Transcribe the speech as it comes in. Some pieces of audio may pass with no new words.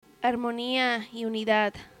armonía y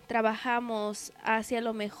unidad. Trabajamos hacia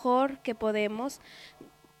lo mejor que podemos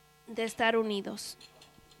de estar unidos.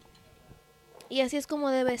 Y así es como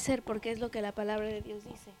debe ser, porque es lo que la palabra de Dios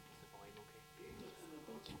dice.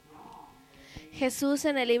 Jesús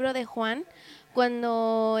en el libro de Juan,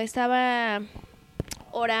 cuando estaba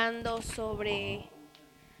orando sobre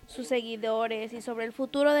sus seguidores y sobre el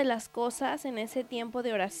futuro de las cosas en ese tiempo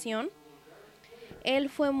de oración, él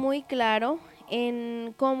fue muy claro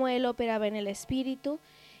en cómo él operaba en el espíritu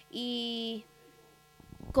y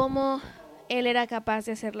cómo él era capaz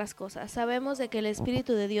de hacer las cosas. Sabemos de que el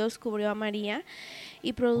Espíritu de Dios cubrió a María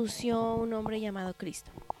y produjo un hombre llamado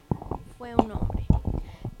Cristo. Fue un hombre,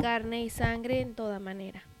 carne y sangre en toda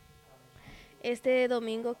manera. Este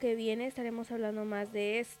domingo que viene estaremos hablando más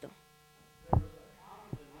de esto.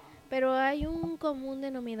 Pero hay un común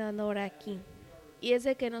denominador aquí, y es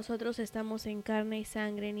de que nosotros estamos en carne y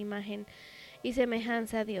sangre, en imagen y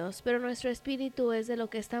semejanza a Dios, pero nuestro espíritu es de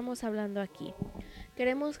lo que estamos hablando aquí.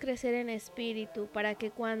 Queremos crecer en espíritu para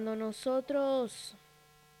que cuando nosotros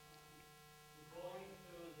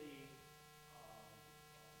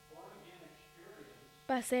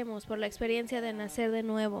pasemos por la experiencia de nacer de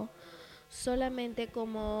nuevo, solamente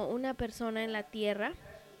como una persona en la tierra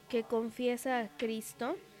que confiesa a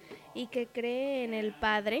Cristo y que cree en el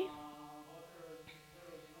Padre,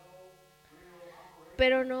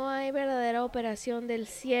 pero no hay verdadera operación del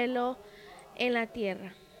cielo en la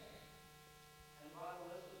tierra.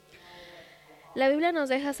 La Biblia nos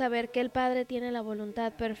deja saber que el Padre tiene la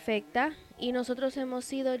voluntad perfecta y nosotros hemos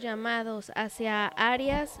sido llamados hacia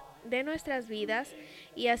áreas de nuestras vidas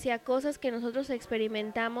y hacia cosas que nosotros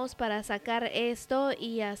experimentamos para sacar esto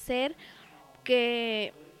y hacer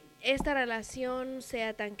que esta relación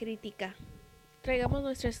sea tan crítica. Traigamos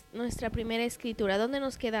nuestra primera escritura. ¿Dónde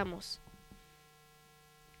nos quedamos?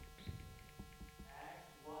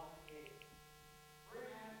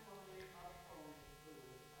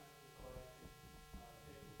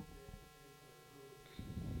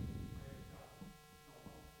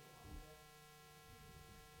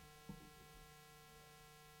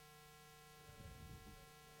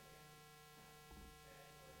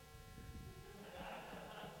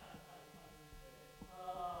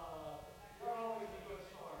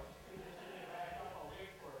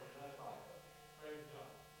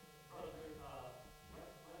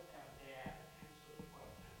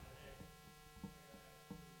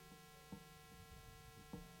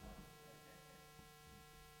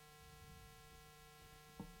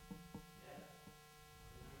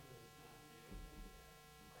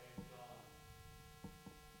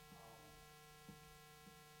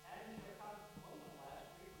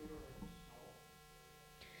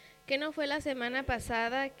 ¿Qué no fue la semana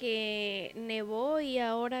pasada que nevó y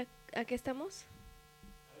ahora a qué estamos?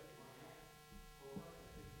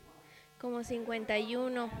 Como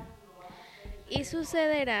 51. Y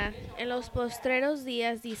sucederá en los postreros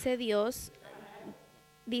días, dice Dios,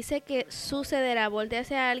 dice que sucederá, voltea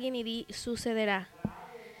hacia alguien y di sucederá,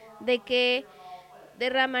 de que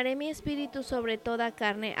derramaré mi espíritu sobre toda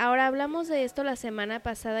carne. Ahora hablamos de esto la semana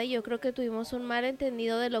pasada y yo creo que tuvimos un mal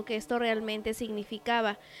entendido de lo que esto realmente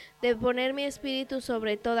significaba, de poner mi espíritu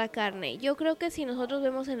sobre toda carne. Yo creo que si nosotros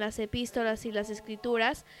vemos en las epístolas y las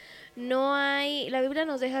escrituras, no hay, la Biblia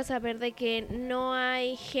nos deja saber de que no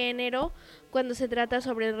hay género cuando se trata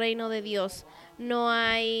sobre el reino de Dios. No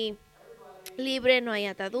hay libre, no hay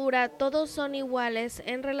atadura, todos son iguales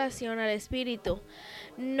en relación al espíritu.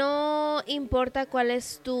 No importa cuál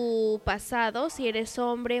es tu pasado, si eres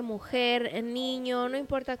hombre, mujer, niño, no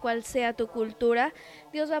importa cuál sea tu cultura,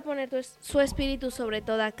 Dios va a poner su espíritu sobre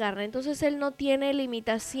toda carne. Entonces Él no tiene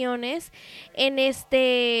limitaciones en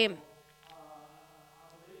esta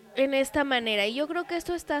manera. Y yo creo que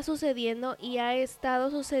esto está sucediendo y ha estado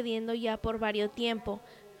sucediendo ya por varios tiempo.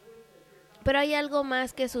 Pero hay algo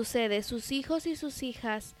más que sucede. Sus hijos y sus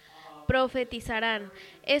hijas profetizarán.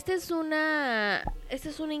 Este es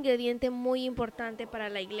un ingrediente muy importante para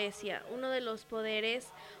la iglesia. Uno de los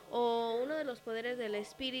poderes del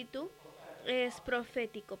espíritu es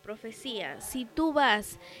profético, profecía. Si tú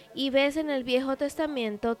vas y ves en el Viejo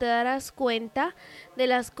Testamento, te darás cuenta de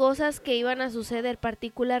las cosas que iban a suceder,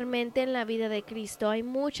 particularmente en la vida de Cristo. Hay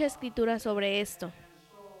mucha escritura sobre esto.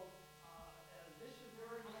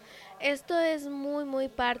 Esto es muy, muy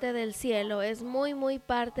parte del cielo, es muy, muy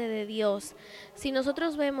parte de Dios. Si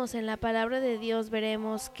nosotros vemos en la palabra de Dios,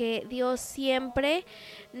 veremos que Dios siempre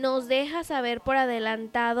nos deja saber por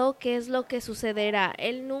adelantado qué es lo que sucederá.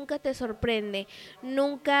 Él nunca te sorprende,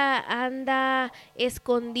 nunca anda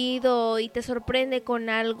escondido y te sorprende con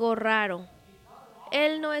algo raro.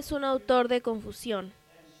 Él no es un autor de confusión.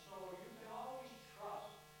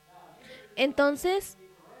 entonces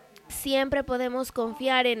siempre podemos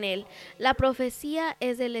confiar en Él. La profecía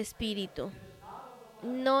es del Espíritu,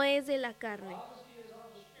 no es de la carne.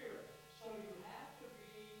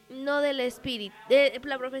 No del espíritu.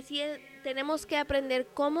 La profecía, tenemos que aprender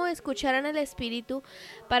cómo escuchar en el espíritu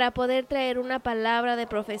para poder traer una palabra de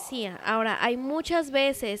profecía. Ahora, hay muchas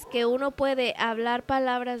veces que uno puede hablar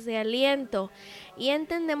palabras de aliento y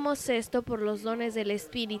entendemos esto por los dones del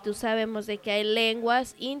espíritu. Sabemos de que hay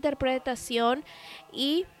lenguas, interpretación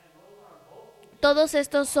y todos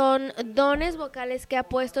estos son dones vocales que ha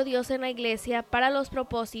puesto Dios en la iglesia para los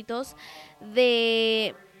propósitos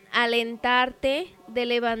de alentarte, de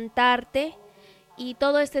levantarte y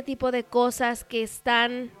todo este tipo de cosas que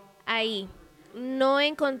están ahí. No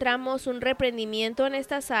encontramos un reprendimiento en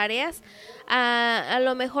estas áreas, a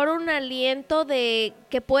lo mejor un aliento de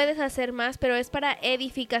que puedes hacer más, pero es para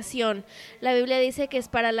edificación. La Biblia dice que es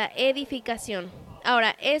para la edificación.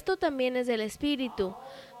 Ahora, esto también es del Espíritu.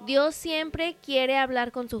 Dios siempre quiere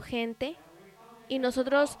hablar con su gente y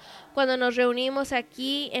nosotros cuando nos reunimos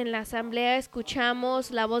aquí en la asamblea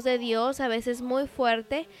escuchamos la voz de Dios, a veces muy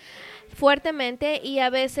fuertemente, y a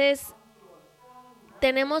veces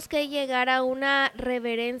tenemos que llegar a una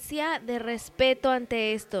reverencia de respeto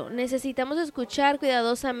ante esto. Necesitamos escuchar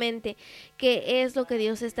cuidadosamente qué es lo que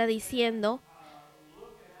Dios está diciendo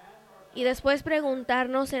y después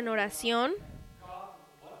preguntarnos en oración: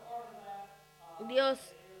 Dios,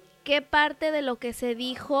 ¿qué parte de lo que se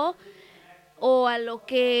dijo o a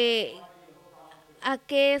qué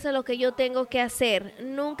es a lo que yo tengo que hacer?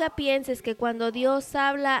 Nunca pienses que cuando Dios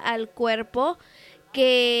habla al cuerpo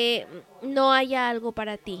que no haya algo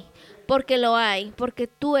para ti, porque lo hay, porque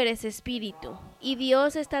tú eres espíritu y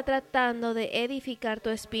Dios está tratando de edificar tu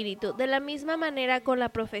espíritu. De la misma manera con la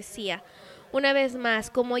profecía. Una vez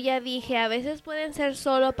más, como ya dije, a veces pueden ser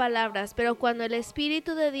solo palabras, pero cuando el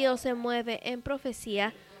Espíritu de Dios se mueve en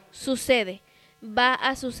profecía, sucede, va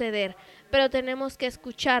a suceder, pero tenemos que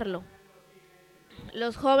escucharlo.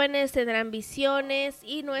 Los jóvenes tendrán visiones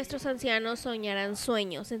y nuestros ancianos soñarán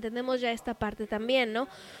sueños. Entendemos ya esta parte también, ¿no?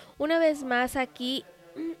 Una vez más aquí,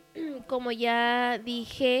 como ya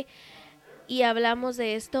dije y hablamos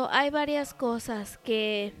de esto, hay varias cosas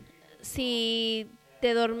que si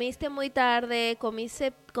te dormiste muy tarde,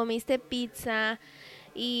 comiste pizza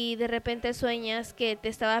y de repente sueñas que te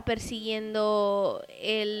estaba persiguiendo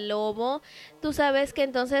el lobo, tú sabes que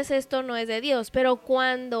entonces esto no es de Dios. Pero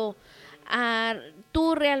cuando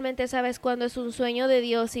tú realmente sabes cuándo es un sueño de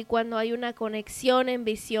Dios y cuando hay una conexión en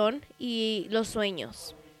visión y los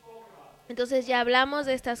sueños. Entonces ya hablamos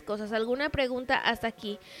de estas cosas. ¿Alguna pregunta hasta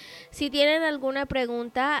aquí? Si tienen alguna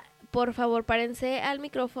pregunta, por favor párense al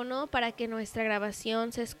micrófono para que nuestra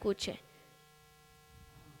grabación se escuche.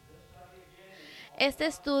 Este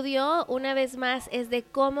estudio, una vez más, es de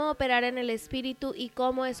cómo operar en el Espíritu y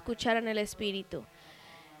cómo escuchar en el Espíritu.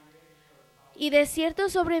 Y de cierto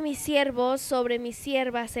sobre mis siervos, sobre mis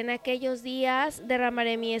siervas, en aquellos días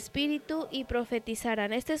derramaré mi espíritu y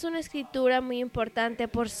profetizarán. Esta es una escritura muy importante,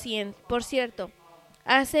 por cierto.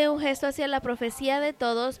 Hace un gesto hacia la profecía de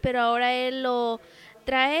todos, pero ahora él lo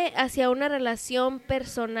trae hacia una relación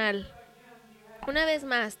personal. Una vez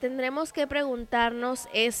más, tendremos que preguntarnos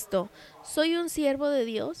esto: ¿soy un siervo de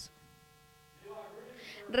Dios?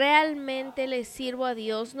 ¿Realmente le sirvo a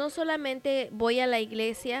Dios? No solamente voy a la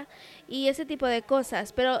iglesia y ese tipo de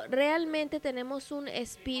cosas, pero realmente tenemos un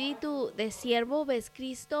espíritu de siervo. ¿Ves?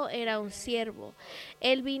 Cristo era un siervo.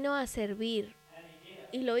 Él vino a servir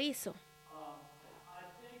y lo hizo.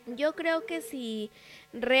 Yo creo que si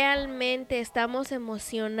realmente estamos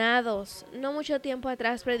emocionados, no mucho tiempo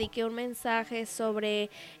atrás prediqué un mensaje sobre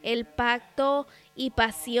el pacto y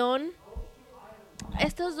pasión.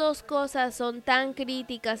 Estas dos cosas son tan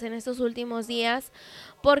críticas en estos últimos días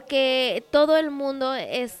porque todo el mundo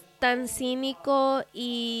es tan cínico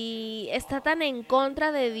y está tan en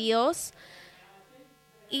contra de Dios.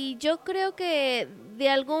 Y yo creo que de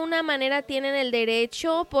alguna manera tienen el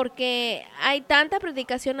derecho, porque hay tanta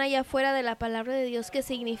predicación allá afuera de la palabra de Dios que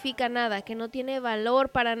significa nada, que no tiene valor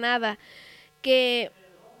para nada, que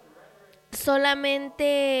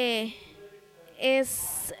solamente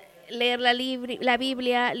es leer la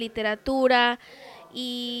Biblia, literatura,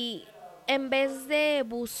 y en vez de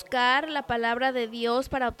buscar la palabra de Dios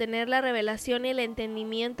para obtener la revelación y el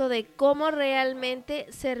entendimiento de cómo realmente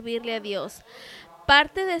servirle a Dios.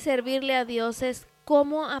 Parte de servirle a Dios es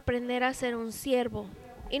cómo aprender a ser un siervo.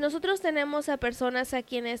 Y nosotros tenemos a personas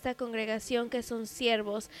aquí en esta congregación que son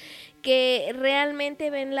siervos, que realmente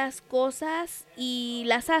ven las cosas y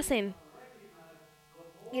las hacen.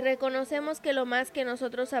 Y reconocemos que lo más que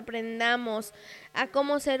nosotros aprendamos a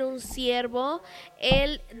cómo ser un siervo,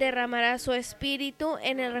 Él derramará su espíritu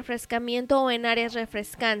en el refrescamiento o en áreas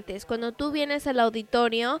refrescantes. Cuando tú vienes al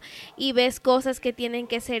auditorio y ves cosas que tienen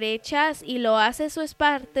que ser hechas y lo haces, eso es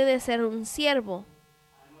parte de ser un siervo.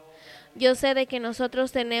 Yo sé de que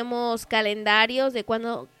nosotros tenemos calendarios de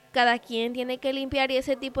cuando cada quien tiene que limpiar y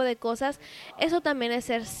ese tipo de cosas. Eso también es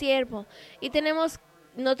ser siervo. Y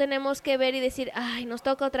no tenemos que ver y decir, ay, nos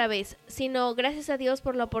toca otra vez, sino gracias a Dios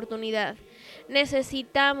por la oportunidad.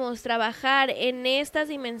 Necesitamos trabajar en estas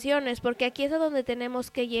dimensiones porque aquí es a donde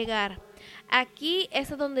tenemos que llegar. Aquí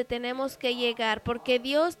es a donde tenemos que llegar porque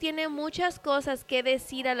Dios tiene muchas cosas que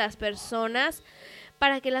decir a las personas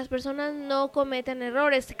para que las personas no cometan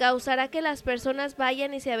errores. Causará que las personas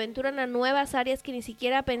vayan y se aventuran a nuevas áreas que ni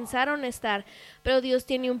siquiera pensaron estar. Pero Dios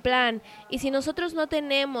tiene un plan. Y si nosotros no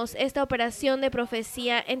tenemos esta operación de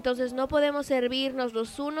profecía, entonces no podemos servirnos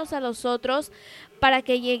los unos a los otros para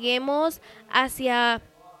que lleguemos hacia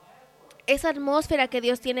esa atmósfera que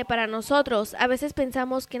Dios tiene para nosotros. A veces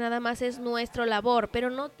pensamos que nada más es nuestra labor, pero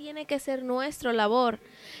no tiene que ser nuestra labor.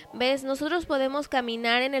 ¿Ves? Nosotros podemos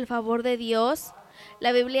caminar en el favor de Dios.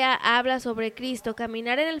 La Biblia habla sobre Cristo,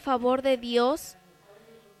 caminar en el favor de Dios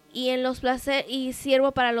y en los placeres y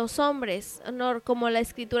siervo para los hombres, no, como la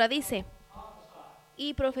Escritura dice.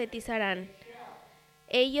 Y profetizarán.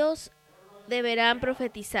 Ellos deberán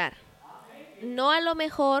profetizar. No a lo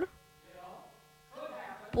mejor,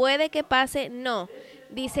 puede que pase, no.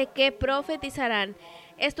 Dice que profetizarán.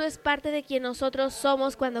 Esto es parte de quien nosotros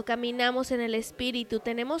somos cuando caminamos en el Espíritu.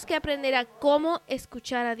 Tenemos que aprender a cómo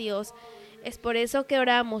escuchar a Dios. Es por eso que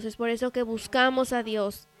oramos, es por eso que buscamos a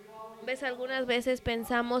Dios. ¿Ves? Algunas veces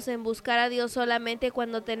pensamos en buscar a Dios solamente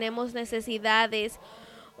cuando tenemos necesidades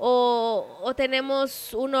o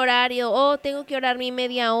tenemos un horario, o tengo que orar mi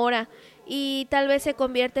media hora, y tal vez se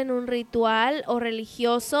convierte en un ritual o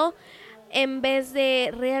religioso en vez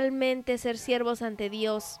de realmente ser siervos ante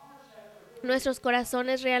Dios. Nuestros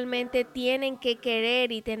corazones realmente tienen que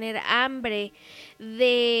querer y tener hambre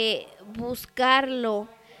de buscarlo.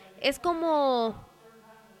 Es como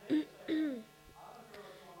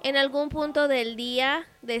en algún punto del día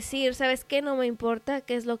decir, ¿sabes qué? No me importa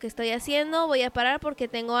qué es lo que estoy haciendo, voy a parar porque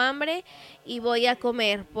tengo hambre y voy a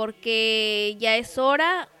comer porque ya es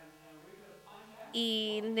hora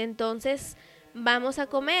y entonces vamos a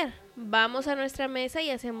comer, vamos a nuestra mesa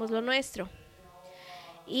y hacemos lo nuestro.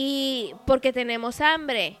 Y porque tenemos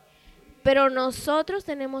hambre, pero nosotros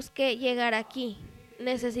tenemos que llegar aquí.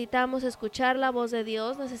 Necesitamos escuchar la voz de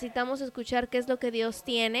Dios, necesitamos escuchar qué es lo que Dios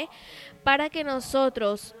tiene para que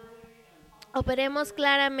nosotros operemos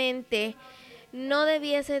claramente. No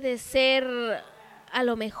debiese de ser a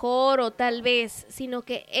lo mejor o tal vez, sino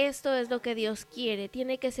que esto es lo que Dios quiere,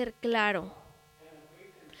 tiene que ser claro.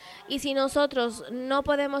 Y si nosotros no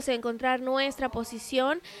podemos encontrar nuestra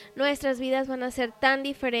posición, nuestras vidas van a ser tan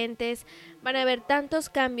diferentes, van a haber tantos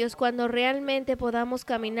cambios cuando realmente podamos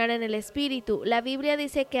caminar en el Espíritu. La Biblia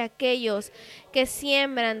dice que aquellos que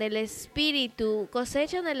siembran del Espíritu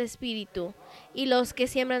cosechan del Espíritu, y los que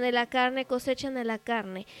siembran de la carne cosechan de la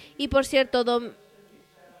carne. Y por cierto,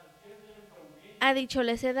 ha dicho,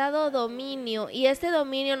 les he dado dominio, y este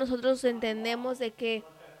dominio nosotros entendemos de que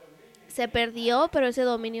se perdió, pero ese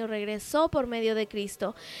dominio regresó por medio de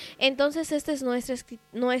Cristo. Entonces esta es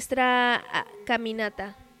nuestra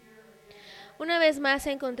caminata. Una vez más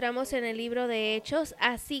encontramos en el libro de Hechos,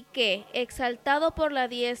 así que, exaltado por la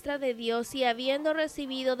diestra de Dios y habiendo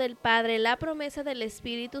recibido del Padre la promesa del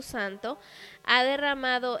Espíritu Santo, ha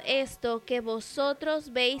derramado esto que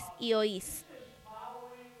vosotros veis y oís.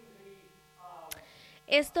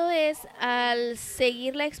 Esto es al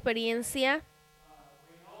seguir la experiencia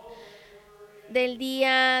del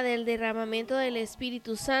día del derramamiento del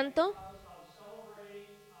Espíritu Santo,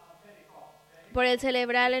 por el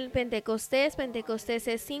celebrar el Pentecostés. Pentecostés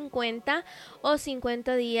es 50 o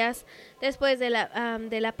 50 días después de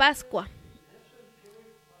la Pascua.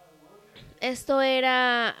 Esto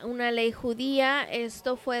era una ley judía,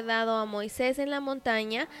 esto fue dado a Moisés en la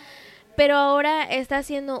montaña, pero ahora está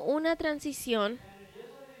haciendo una transición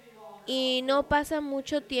y no pasa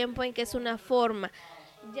mucho tiempo en que es una forma.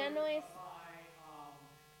 Ya no es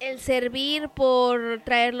el servir por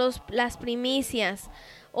traer las primicias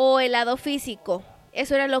o el lado físico.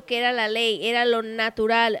 Eso era lo que era la ley, era lo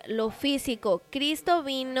natural, lo físico. Cristo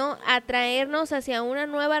vino a traernos hacia una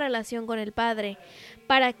nueva relación con el Padre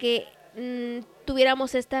para que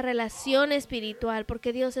tuviéramos esta relación espiritual,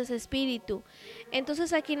 porque Dios es espíritu.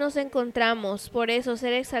 Entonces aquí nos encontramos, por eso,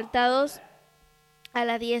 ser exaltados a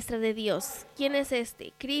la diestra de Dios. ¿Quién es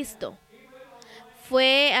este? Cristo.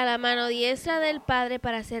 fue a la mano diestra del Padre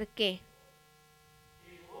para hacer qué?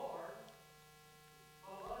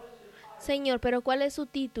 Señor, pero ¿cuál es su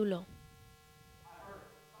título?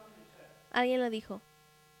 Alguien lo dijo.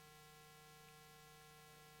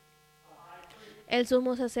 El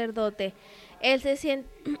sumo sacerdote. Él se siente...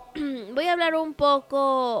 Voy a hablar un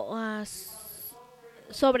poco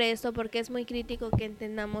sobre esto porque es muy crítico que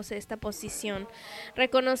entendamos esta posición.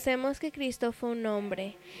 Reconocemos que Cristo fue un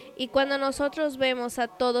hombre y cuando nosotros vemos a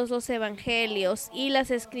todos los evangelios y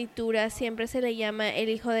las escrituras siempre se le llama el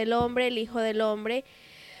Hijo del Hombre, el Hijo del Hombre,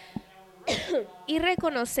 y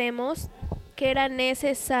reconocemos que era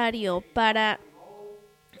necesario para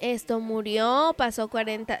esto. Murió,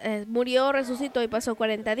 resucitó y pasó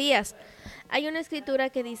 40 días. Hay una escritura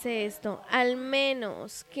que dice esto: al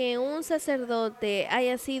menos que un sacerdote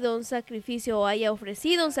haya sido un sacrificio o haya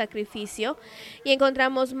ofrecido un sacrificio, y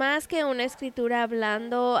encontramos más que una escritura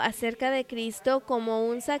hablando acerca de Cristo como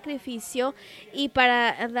un sacrificio y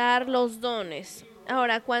para dar los dones.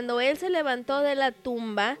 Ahora, cuando Él se levantó de la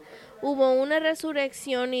tumba, hubo una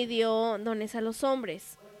resurrección y dio dones a los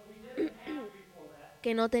hombres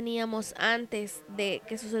que no teníamos antes de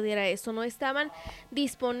que sucediera esto, no estaban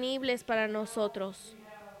disponibles para nosotros.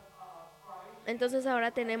 Entonces ahora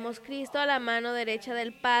tenemos Cristo a la mano derecha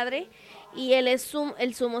del Padre y Él es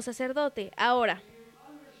el sumo sacerdote. Ahora,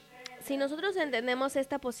 si nosotros entendemos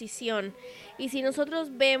esta posición y si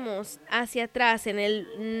nosotros vemos hacia atrás en el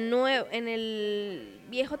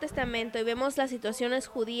Viejo Testamento y vemos las situaciones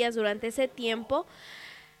judías durante ese tiempo,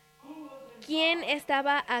 ¿quién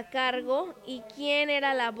estaba a cargo y quién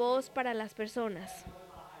era la voz para las personas?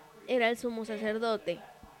 Era el sumo sacerdote.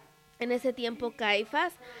 En ese tiempo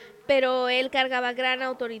Caifás, pero él cargaba gran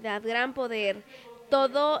autoridad, gran poder.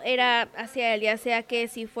 Todo era hacia él, ya sea que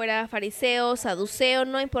si fuera fariseo, saduceo,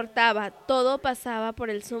 no importaba, todo pasaba por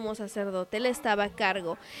el sumo sacerdote, él estaba a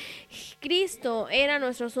cargo. Cristo era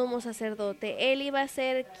nuestro sumo sacerdote, él iba a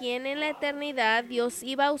ser quien en la eternidad Dios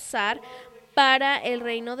iba a usar para el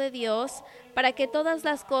reino de Dios, para que todas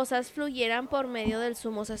las cosas fluyeran por medio del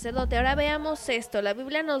sumo sacerdote. Ahora veamos esto, la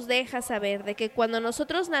Biblia nos deja saber de que cuando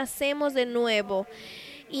nosotros nacemos de nuevo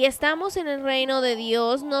y estamos en el reino de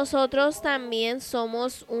Dios, nosotros también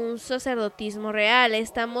somos un sacerdotismo real,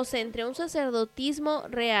 estamos entre un sacerdotismo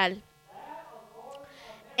real.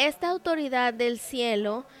 Esta autoridad del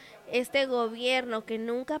cielo, este gobierno que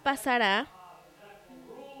nunca pasará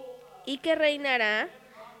y que reinará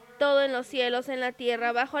todo en los cielos, en la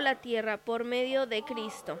tierra, bajo la tierra, por medio de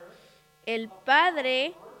Cristo. El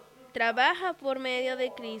Padre trabaja por medio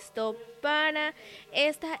de Cristo para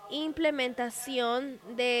esta implementación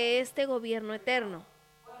de este gobierno eterno.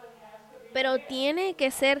 Pero tiene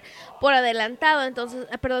que ser por adelantado, entonces,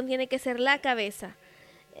 tiene que ser la cabeza.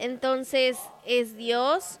 Entonces es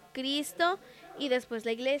Dios, Cristo y después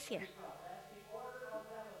la iglesia.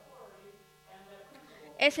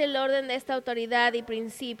 Es el orden de esta autoridad y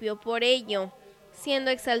principio. Por ello,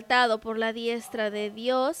 siendo exaltado por la diestra de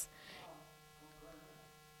Dios,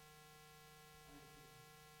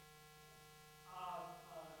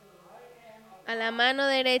 a la mano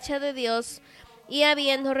derecha de Dios, y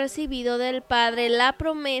habiendo recibido del Padre la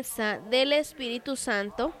promesa del Espíritu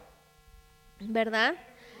Santo, ¿verdad?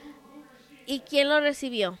 ¿Y quién lo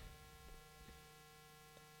recibió?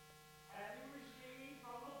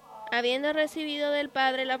 Habiendo recibido del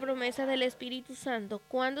Padre la promesa del Espíritu Santo.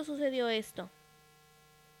 ¿Cuándo sucedió esto?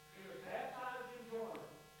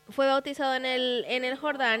 Fue bautizado en el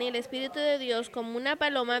Jordán y el Espíritu de Dios como una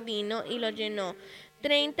paloma vino y lo llenó.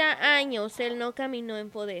 30 años él no caminó en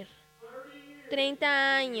poder.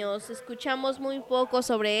 30 años, escuchamos muy poco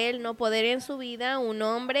sobre él, no poder en su vida. Un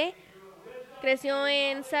hombre creció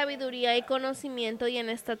en sabiduría y conocimiento y en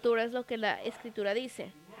estatura, es lo que la Escritura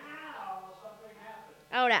dice.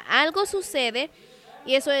 Ahora, algo sucede,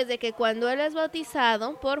 y eso es de que cuando él es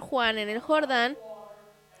bautizado por Juan en el Jordán,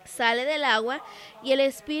 sale del agua y el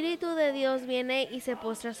Espíritu de Dios viene y se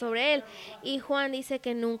postra sobre él. Y Juan dice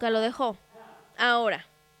que nunca lo dejó. Ahora,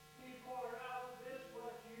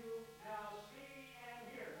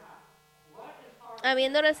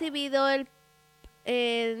 habiendo recibido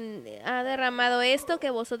ha derramado esto que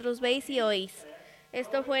vosotros veis y oís.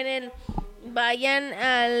 Esto fue vayan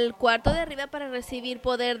al cuarto de arriba para recibir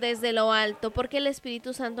poder desde lo alto, porque el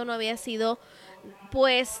Espíritu Santo no había sido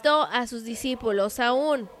puesto a sus discípulos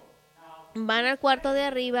aún. Van al cuarto de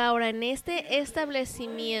arriba. Ahora, en este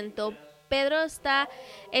establecimiento, Pedro está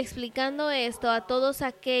explicando esto a todos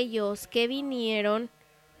aquellos que vinieron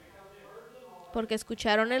porque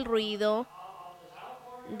escucharon el ruido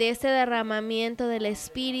de este derramamiento del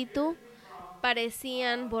Espíritu.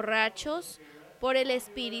 Parecían borrachos por el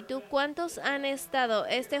Espíritu. ¿Cuántos han estado?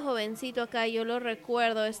 Este jovencito acá, yo lo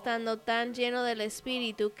recuerdo estando tan lleno del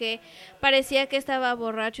Espíritu que parecía que estaba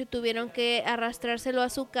borracho y tuvieron que arrastrárselo a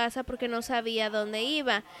su casa porque no sabía dónde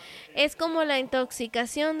iba. Es como la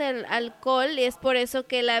intoxicación del alcohol y es por eso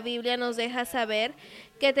que la Biblia nos deja saber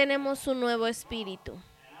que tenemos un nuevo espíritu.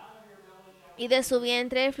 Y de su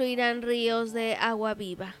vientre fluirán ríos de agua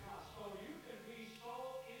viva.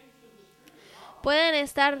 Pueden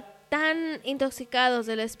estar tan intoxicados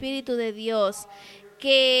del Espíritu de Dios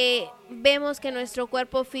que vemos que nuestro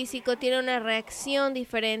cuerpo físico tiene una reacción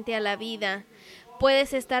diferente a la vida.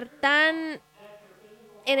 Puedes estar tan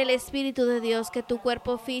en el Espíritu de Dios que tu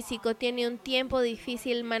cuerpo físico tiene un tiempo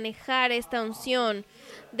difícil manejar esta unción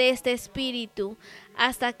de este Espíritu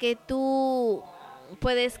hasta que tú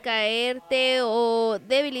puedes caerte o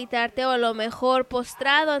debilitarte o a lo mejor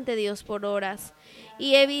postrado ante Dios por horas.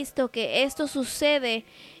 Y he visto que esto sucede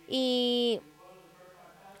y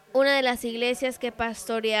una de las iglesias que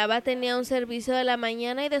pastoreaba tenía un servicio de la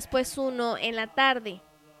mañana y después uno en la tarde.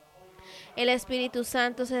 El Espíritu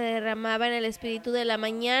Santo se derramaba en el espíritu de la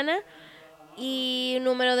mañana y un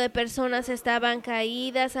número de personas estaban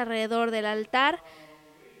caídas alrededor del altar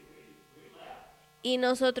y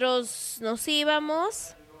nosotros nos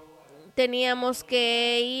íbamos, teníamos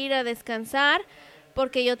que ir a descansar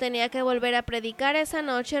porque yo tenía que volver a predicar esa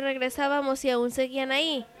noche. Regresábamos y aún seguían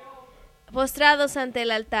ahí, postrados ante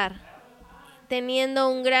el altar, teniendo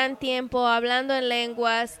un gran tiempo hablando en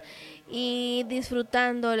lenguas y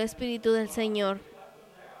disfrutando el Espíritu del Señor.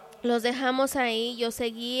 Los dejamos ahí, yo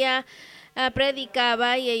seguía,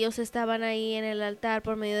 predicaba y ellos estaban ahí en el altar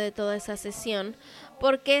por medio de toda esa sesión,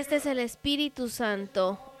 porque este es el Espíritu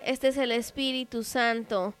Santo, este es el Espíritu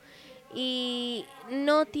Santo y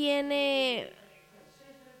no tiene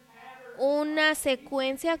una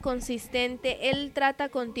secuencia consistente. Él trata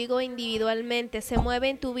contigo individualmente, se mueve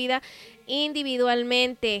en tu vida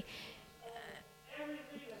individualmente,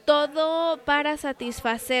 todo para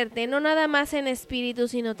satisfacerte, no nada más en espíritu,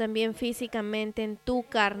 sino también físicamente en tu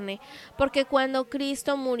carne, porque cuando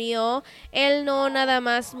Cristo murió, Él no nada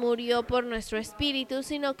más murió por nuestro espíritu,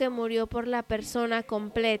 sino que murió por la persona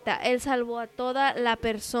completa. Él salvó a toda la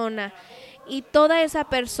persona y toda esa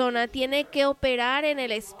persona tiene que operar en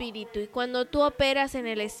el espíritu, y cuando tú operas en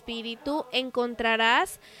el espíritu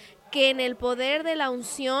encontrarás que en el poder de la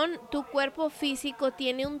unción tu cuerpo físico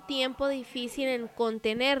tiene un tiempo difícil en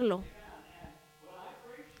contenerlo.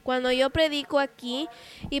 Cuando yo predico aquí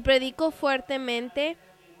y predico fuertemente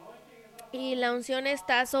y la unción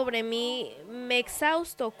está sobre mí, me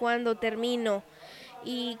exhausto cuando termino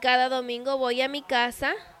y cada domingo voy a mi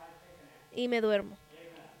casa y me duermo.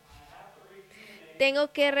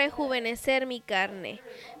 Tengo que rejuvenecer mi carne.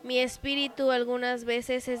 Mi espíritu algunas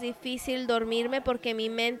veces es difícil dormirme porque mi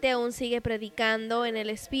mente aún sigue predicando en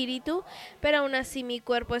el espíritu, pero aún así mi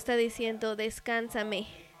cuerpo está diciendo, descánsame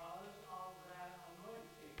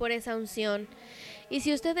por esa unción. Y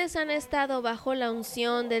si ustedes han estado bajo la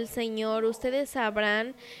unción del Señor, ustedes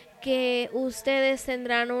sabrán que ustedes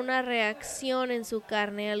tendrán una reacción en su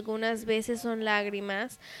carne. Algunas veces son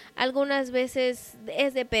lágrimas, algunas veces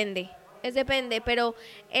depende, pero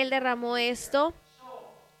Él derramó esto.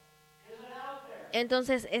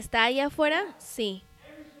 Entonces, ¿está allá afuera? Sí.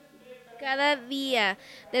 Cada día,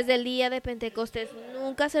 desde el día de Pentecostés,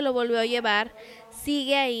 nunca se lo volvió a llevar.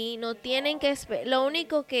 Sigue ahí, no tienen que esperar. Lo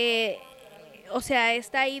único que,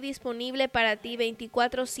 está ahí disponible para ti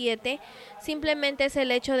 24/7. Simplemente es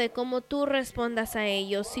el hecho de cómo tú respondas a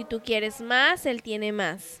ellos. Si tú quieres más, Él tiene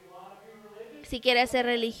más. Si quieres ser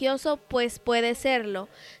religioso, pues puede serlo.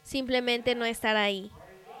 Simplemente no estar ahí.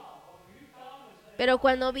 Pero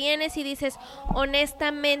cuando vienes y dices,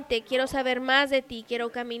 honestamente, quiero saber más de ti,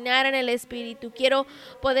 quiero caminar en el Espíritu, quiero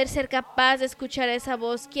poder ser capaz de escuchar esa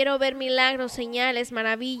voz, quiero ver milagros, señales,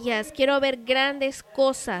 maravillas, quiero ver grandes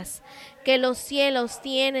cosas que los cielos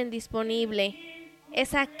tienen disponible.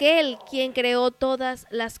 Es aquel quien creó todas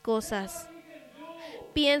las cosas.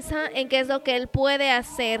 Piensa en qué es lo que Él puede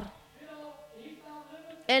hacer.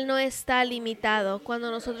 Él no está limitado.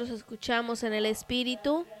 Cuando nosotros escuchamos en el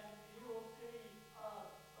Espíritu,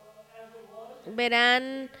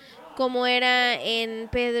 verán cómo era en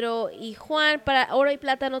Pedro y Juan. Para oro y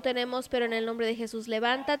plata no tenemos, pero en el nombre de Jesús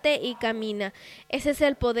levántate y camina. Ese es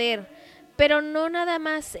el poder. Pero no nada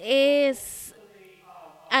más es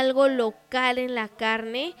algo local en la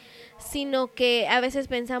carne, sino que a veces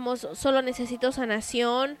pensamos solo necesito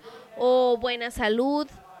sanación o buena salud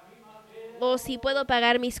o si puedo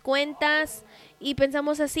pagar mis cuentas y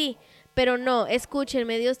pensamos así. Pero no,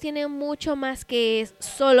 escúchenme, Dios tiene mucho más que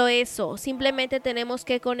solo eso. Simplemente tenemos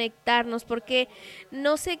que conectarnos, porque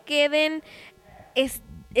no se queden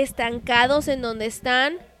estancados en donde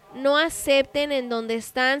están, no acepten en donde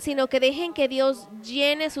están, sino que dejen que Dios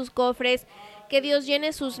llene sus cofres, que Dios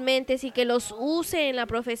llene sus mentes y que los use en la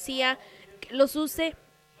profecía, que los use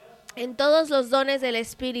en todos los dones del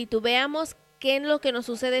Espíritu. Veamos qué es lo que nos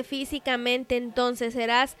sucede físicamente, entonces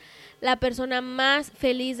serás la persona más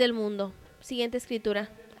feliz del mundo. Siguiente escritura.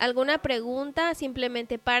 ¿Alguna pregunta?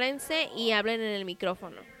 Simplemente párense y hablen en el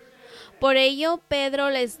micrófono. Por ello, Pedro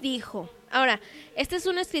les dijo. Ahora, esta es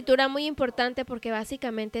una escritura muy importante porque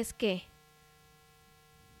básicamente es que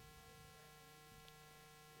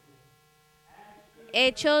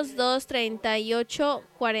Hechos 2, 38,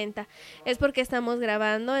 40. Es porque estamos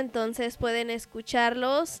grabando, entonces pueden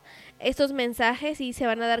escucharlos, estos mensajes, y se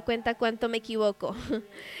van a dar cuenta cuánto me equivoco.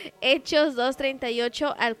 Hechos 2,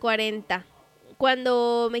 38 al 40.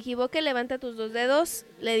 Cuando me equivoque, levanta tus dos dedos,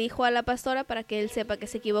 le dijo a la pastora para que él sepa que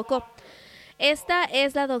se equivocó. Esta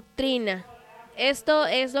es la doctrina. Esto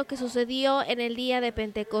es lo que sucedió en el día de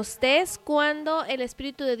Pentecostés, cuando el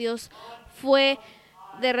Espíritu de Dios fue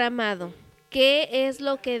derramado. ¿Qué es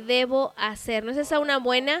lo que debo hacer? ¿No es esa una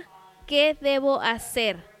buena? ¿Qué debo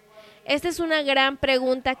hacer? Esta es una gran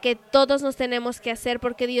pregunta que todos nos tenemos que hacer,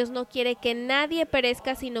 porque Dios no quiere que nadie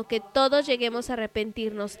perezca, sino que todos lleguemos a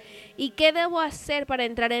arrepentirnos. ¿Y qué debo hacer para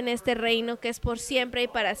entrar en este reino que es por siempre y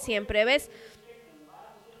para siempre? ¿Ves?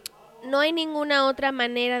 No hay ninguna otra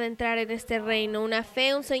manera de entrar en este reino. Una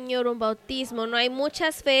fe, un Señor, un bautismo. No hay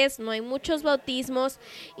muchas fees, no hay muchos bautismos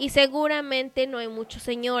y seguramente no hay muchos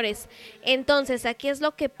señores. Entonces, aquí es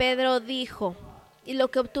lo que Pedro dijo y lo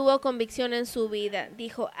que obtuvo convicción en su vida.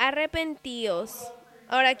 Dijo, arrepentíos.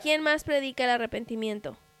 Ahora, ¿quién más predica el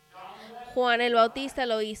arrepentimiento? Juan el Bautista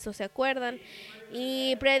lo hizo, ¿se acuerdan?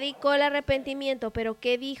 Y predicó el arrepentimiento, pero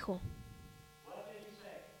 ¿qué dijo?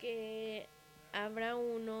 Que habrá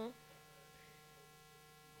uno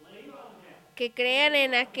que crean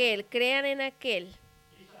en aquel.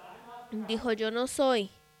 Dijo, yo no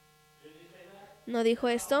soy. ¿No dijo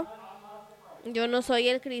esto? Yo no soy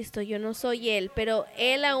el Cristo, yo no soy él, pero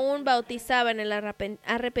él aún bautizaba en el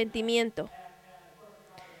arrepentimiento.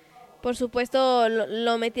 Por supuesto,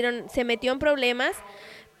 se metió en problemas,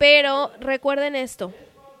 pero recuerden esto.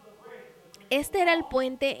 Este era el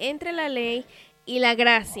puente entre la ley y la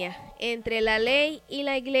gracia, entre la ley y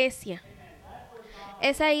la iglesia.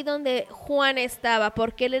 Es ahí donde Juan estaba,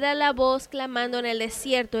 porque él era la voz clamando en el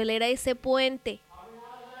desierto, él era ese puente,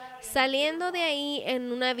 saliendo de ahí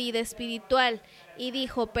en una vida espiritual. Y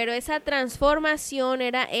dijo, pero esa transformación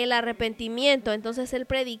era el arrepentimiento. Entonces él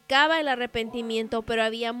predicaba el arrepentimiento, pero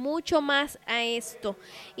había mucho más a esto.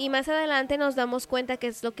 Y más adelante nos damos cuenta que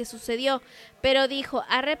es lo que sucedió. Pero dijo,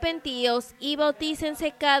 arrepentíos y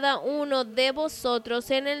bautícense cada uno de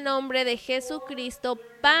vosotros en el nombre de Jesucristo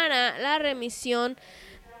para la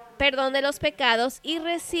perdón de los pecados, y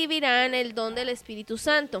recibirán el don del Espíritu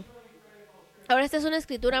Santo. Ahora, esta es una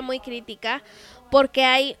escritura muy crítica porque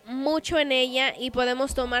hay mucho en ella y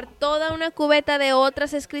podemos tomar toda una cubeta de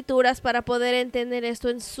otras escrituras para poder entender esto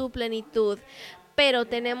en su plenitud. Pero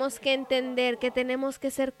tenemos que entender que tenemos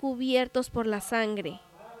que ser cubiertos por la sangre.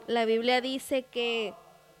 La Biblia dice que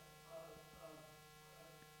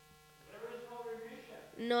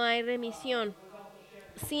no hay remisión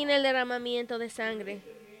sin el derramamiento de sangre.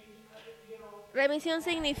 Remisión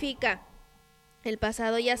significa el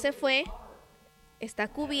pasado ya se fue, está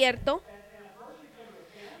cubierto,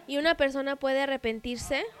 y una persona puede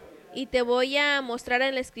arrepentirse, y te voy a mostrar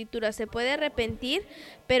en la escritura, se puede arrepentir,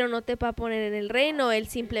 pero no te va a poner en el reino, él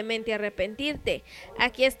simplemente arrepentirte.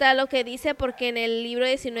 Aquí está lo que dice, porque en el libro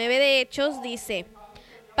 19 de Hechos dice,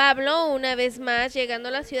 Pablo, una vez más, llegando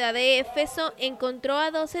a la ciudad de Éfeso, encontró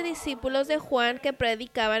a 12 discípulos de Juan que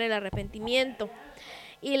predicaban el arrepentimiento.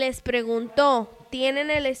 Y les preguntó,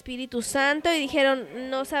 ¿tienen el Espíritu Santo? Y dijeron,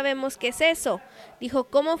 no sabemos qué es eso. Dijo,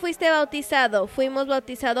 ¿cómo fuiste bautizado? Fuimos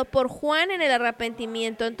bautizados por Juan en el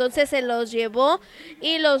arrepentimiento. Entonces se los llevó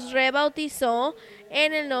y los rebautizó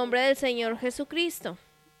en el nombre del Señor Jesucristo.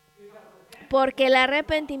 Porque el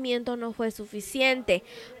arrepentimiento no fue suficiente.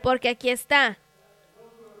 Porque aquí está,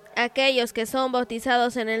 aquellos que son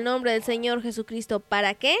bautizados en el nombre del Señor Jesucristo,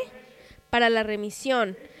 ¿para qué? Para la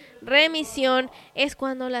remisión. Remisión es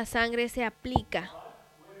cuando la sangre se aplica.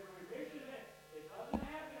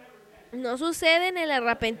 No sucede en el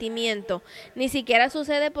arrepentimiento, ni siquiera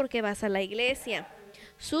sucede porque vas a la iglesia.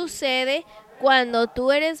 Sucede cuando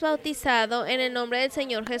tú eres bautizado en el nombre del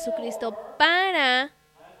Señor Jesucristo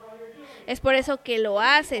es por eso que lo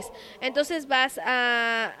haces. Entonces vas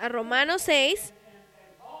a Romanos 6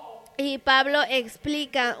 Y Pablo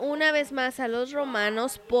explica una vez más a los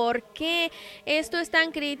romanos por qué esto es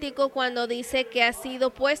tan crítico cuando dice que ha sido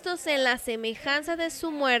puestos en la semejanza de su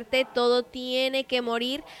muerte, todo tiene que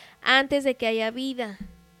morir antes de que haya vida.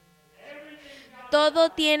 Todo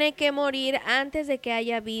tiene que morir antes de que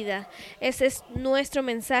haya vida. Ese es nuestro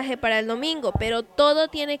mensaje para el domingo, pero todo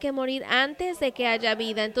tiene que morir antes de que haya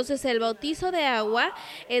vida. Entonces el bautizo de agua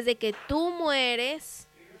es de que tú mueres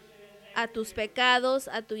a tus pecados,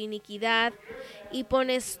 a tu iniquidad, y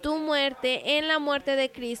pones tu muerte en la muerte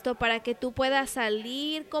de Cristo para que tú puedas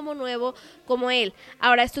salir como nuevo, como Él.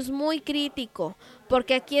 Ahora, esto es muy crítico,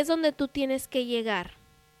 porque aquí es donde tú tienes que llegar.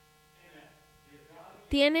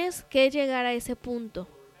 Tienes que llegar a ese punto.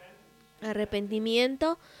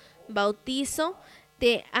 Arrepentimiento, bautizo,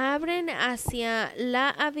 te abren hacia la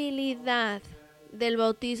habilidad del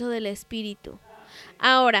bautizo del Espíritu.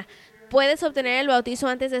 Ahora, ¿puedes obtener el bautizo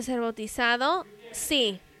antes de ser bautizado?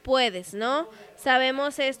 Sí, puedes, ¿no?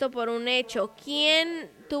 Sabemos esto por un hecho.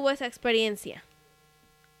 ¿Quién tuvo esa experiencia?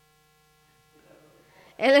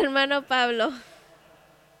 El hermano Pablo.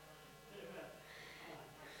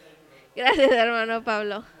 Gracias, hermano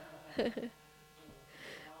Pablo.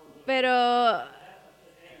 Pero,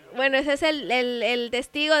 bueno, ese es el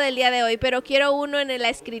testigo del día de hoy, pero quiero uno en la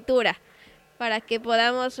escritura para que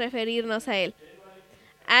podamos referirnos a él.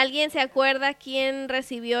 ¿Alguien se acuerda quién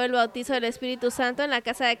recibió el bautizo del Espíritu Santo en la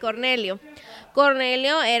casa de Cornelio?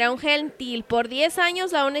 Cornelio era un gentil. Por 10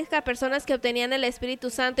 años la única personas que obtenían el Espíritu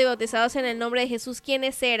Santo y bautizados en el nombre de Jesús,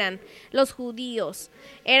 ¿quiénes eran? Los judíos.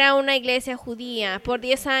 Era una iglesia judía por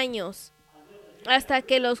 10 años. Hasta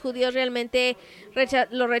que los judíos realmente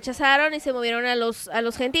lo rechazaron y se movieron a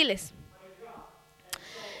los gentiles.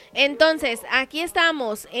 Entonces, aquí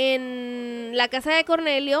estamos en la casa de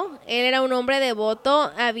Cornelio. Él era un hombre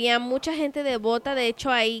devoto, había mucha gente devota, de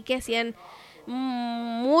hecho ahí que hacían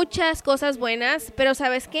muchas cosas buenas, pero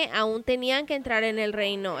 ¿sabes qué? Aún tenían que entrar en el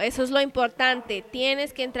reino. Eso es lo importante,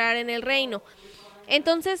 tienes que entrar en el reino.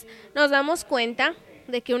 Entonces, nos damos cuenta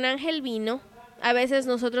de que un ángel vino. A veces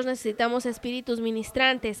nosotros necesitamos espíritus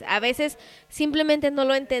ministrantes, a veces simplemente no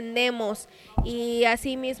lo entendemos, y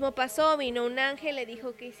así mismo pasó. Vino un ángel, le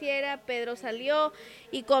dijo que hiciera, Pedro salió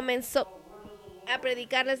y comenzó a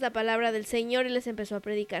predicarles la palabra del Señor y les empezó a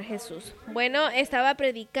predicar Jesús. Bueno, estaba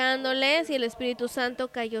predicándoles y el Espíritu Santo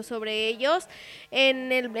cayó sobre ellos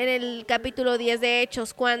en el capítulo 10 de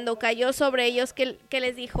Hechos. Cuando cayó sobre ellos, ¿qué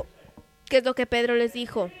les dijo? ¿Qué es lo que Pedro les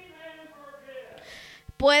dijo?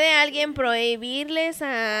 ¿Puede alguien prohibirles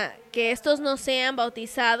a que estos no sean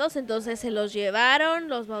bautizados? Entonces se los llevaron,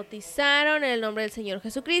 los bautizaron en el nombre del Señor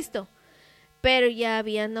Jesucristo, pero ya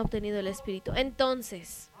habían obtenido el Espíritu.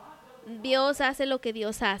 Entonces, Dios hace lo que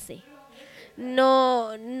Dios hace.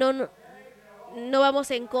 No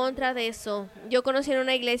vamos en contra de eso. Yo conocí en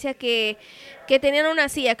una iglesia que tenían una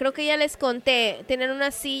silla, creo que ya les conté, tenían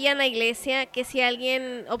una silla en la iglesia que si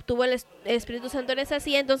alguien obtuvo el Espíritu Santo en esa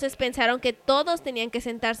silla, entonces pensaron que todos tenían que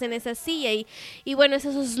sentarse en esa silla y bueno, eso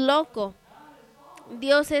es loco.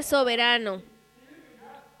 Dios es soberano.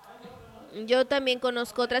 Yo también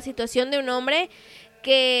conozco otra situación de un hombre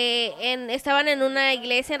que estaban en una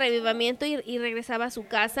iglesia en revivamiento y regresaba a su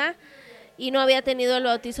casa y no había tenido el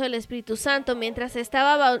bautizo del Espíritu Santo. Mientras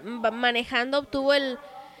estaba manejando, obtuvo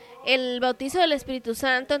el bautizo del Espíritu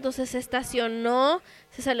Santo, entonces se estacionó,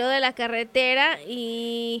 se salió de la carretera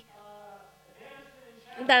y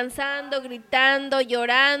danzando, gritando,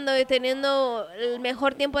 llorando y teniendo el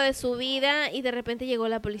mejor tiempo de su vida, y de repente llegó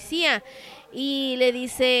la policía y le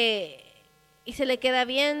dice, y se le queda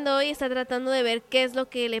viendo y está tratando de ver qué es lo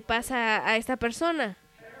que le pasa a esta persona.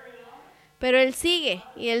 Pero él sigue,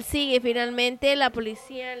 y él sigue. Finalmente la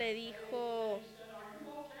policía le dijo,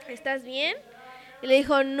 ¿estás bien? Y le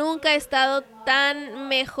dijo, nunca he estado tan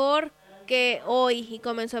mejor que hoy. Y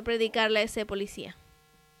comenzó a predicarle a ese policía.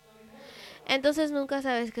 Entonces nunca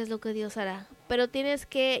sabes qué es lo que Dios hará, pero tienes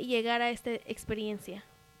que llegar a esta experiencia.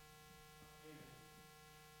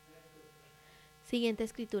 Siguiente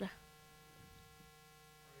escritura.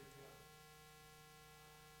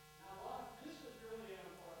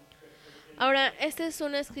 Ahora, esta es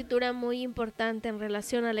una escritura muy importante en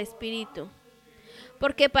relación al Espíritu,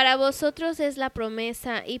 porque para vosotros es la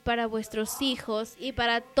promesa, y para vuestros hijos, y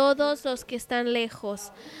para todos los que están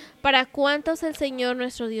lejos, para cuantos el Señor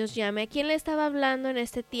nuestro Dios llame. ¿A quién le estaba hablando en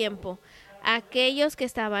este tiempo? A aquellos que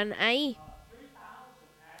estaban ahí.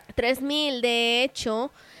 3,000, de hecho,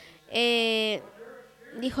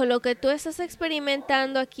 dijo, lo que tú estás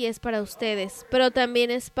experimentando aquí es para ustedes, pero también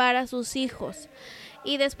es para sus hijos.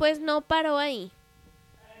 Y después no paró ahí.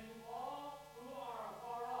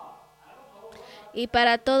 Y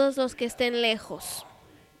para todos los que estén lejos.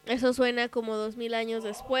 Eso suena como 2000 años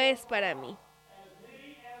después para mí.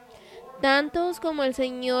 Tantos como el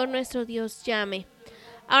Señor nuestro Dios llame.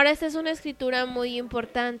 Ahora esta es una escritura muy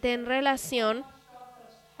importante en relación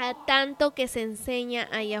a tanto que se enseña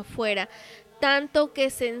allá afuera, tanto que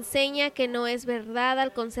se enseña que no es verdad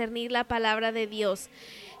al concernir la palabra de Dios,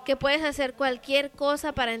 que puedes hacer cualquier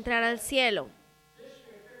cosa para entrar al cielo.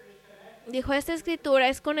 Dijo, esta escritura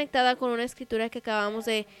es conectada con una escritura que acabamos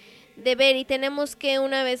de ver y tenemos que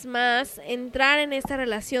una vez más entrar en esta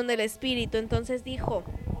relación del Espíritu. Entonces dijo,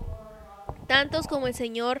 tantos como el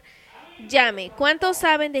Señor llame. ¿Cuántos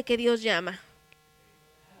saben de que Dios llama?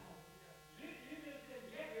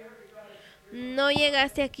 No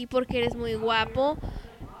llegaste aquí porque eres muy guapo,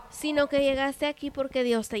 sino que llegaste aquí porque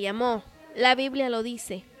Dios te llamó. La Biblia lo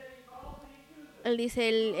dice. Él dice,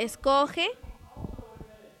 Él escoge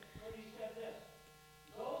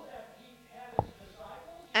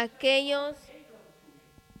aquellos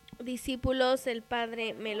discípulos, el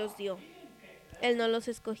Padre me los dio. Él no los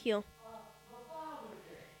escogió.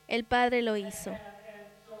 El Padre lo hizo.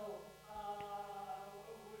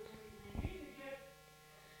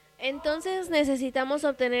 Entonces necesitamos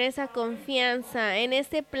obtener esa confianza en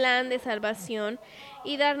este plan de salvación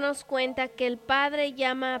y darnos cuenta que el Padre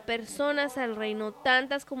llama a personas al reino,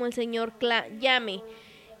 tantas como el Señor llame.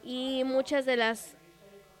 Y muchas de las...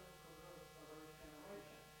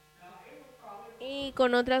 Y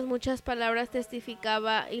con otras muchas palabras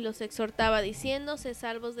testificaba y los exhortaba, diciéndose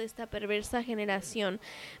salvos de esta perversa generación.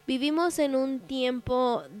 Vivimos en un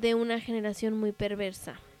tiempo de una generación muy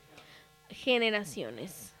perversa.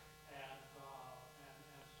 Generaciones.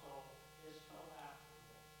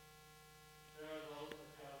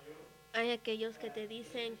 Hay aquellos que te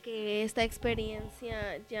dicen que esta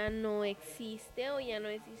experiencia ya no existe o ya no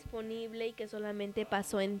es disponible y que solamente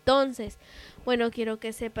pasó entonces. Bueno, quiero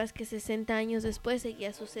que sepas que 60 años después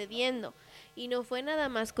seguía sucediendo. Y no fue nada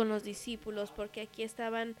más con los discípulos, porque aquí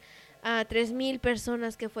estaban a 3000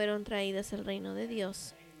 personas que fueron traídas al reino de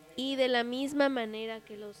Dios. Y de la misma manera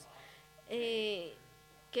que los que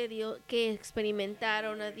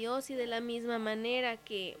experimentaron a Dios, y de la misma manera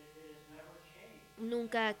que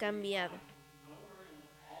nunca ha cambiado.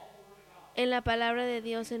 En la palabra de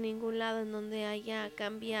Dios, en ningún lado en donde haya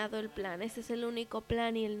cambiado el plan. Este es el único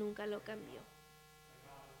plan y Él nunca lo cambió.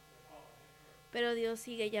 Pero Dios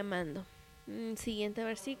sigue llamando. Siguiente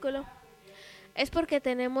versículo. Es porque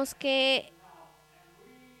tenemos que...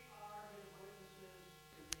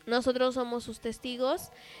 Nosotros somos sus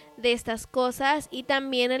testigos de estas cosas, y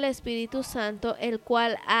también el Espíritu Santo, el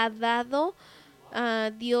cual ha dado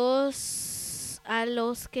a Dios a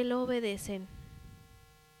los que lo obedecen.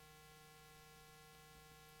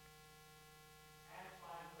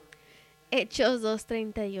 Hechos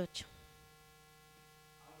 2:38.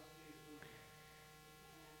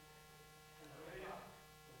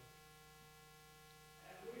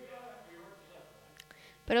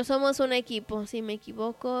 Pero somos un equipo. Si me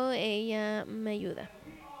equivoco, ella me ayuda.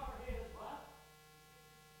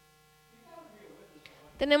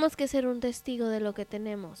 Tenemos que ser un testigo de lo que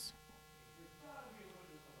tenemos.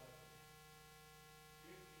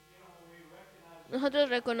 Nosotros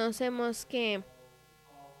reconocemos que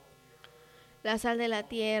la sal de la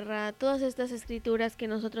tierra, todas estas escrituras que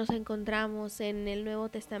nosotros encontramos en el Nuevo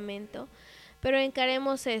Testamento, pero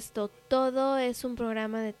encaremos esto, todo es un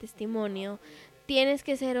programa de testimonio. Tienes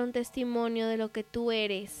que ser un testimonio de lo que tú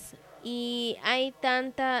eres. Y hay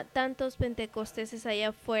tantos pentecosteses allá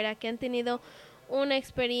afuera que han tenido una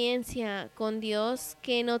experiencia con Dios,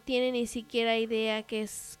 que no tienen ni siquiera idea que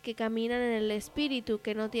caminan en el Espíritu,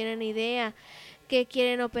 que no tienen idea que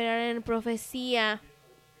quieren operar en profecía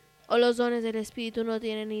o los dones del Espíritu, no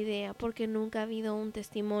tienen idea porque nunca ha habido un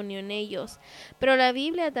testimonio en ellos. Pero la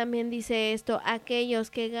Biblia también dice esto: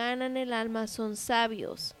 aquellos que ganan el alma son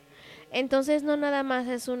sabios. Entonces no nada más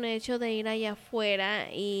es un hecho de ir allá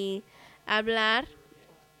afuera y hablar,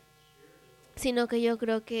 sino que yo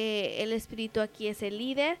creo que el Espíritu aquí es el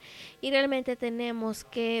líder, y realmente tenemos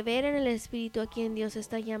que ver en el Espíritu a quien Dios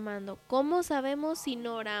está llamando. ¿Cómo sabemos si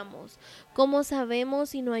no oramos? ¿Cómo sabemos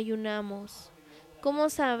si no ayunamos? ¿Cómo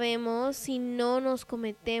sabemos si no nos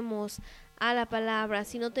cometemos a la palabra,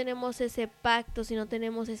 si no tenemos ese pacto, si no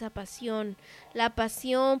tenemos esa pasión? La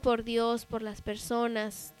pasión por Dios, por las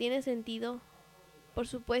personas, ¿tiene sentido? Por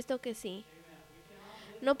supuesto que sí.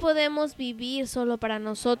 No podemos vivir solo para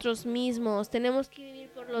nosotros mismos, tenemos que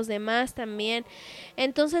vivir por los demás también.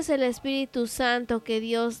 Entonces el Espíritu Santo que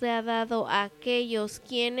Dios le ha dado a aquellos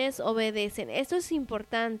quienes obedecen. Esto es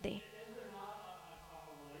importante.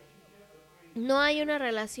 No hay una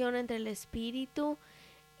relación entre el Espíritu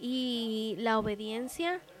y la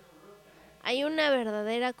obediencia. Hay una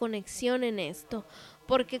verdadera conexión en esto,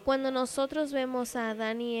 porque cuando nosotros vemos a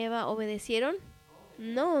Adán y Eva, ¿obedecieron?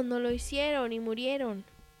 No, no lo hicieron y murieron.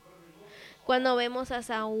 Cuando vemos a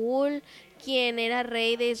Saúl, quien era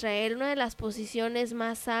rey de Israel, una de las posiciones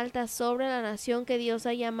más altas sobre la nación que Dios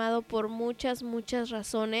ha llamado por muchas, muchas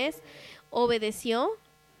razones, ¿obedeció?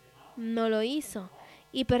 No lo hizo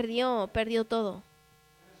y perdió todo.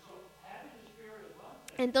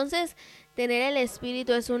 Entonces, tener el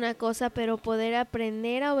Espíritu es una cosa, pero poder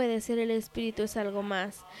aprender a obedecer el Espíritu es algo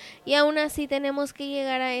más. Y aún así tenemos que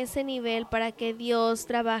llegar a ese nivel para que Dios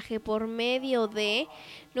trabaje por medio de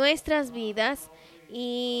nuestras vidas.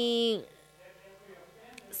 Y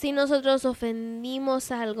si nosotros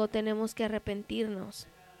ofendimos algo, tenemos que arrepentirnos.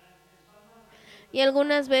 Y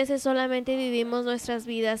algunas veces solamente vivimos nuestras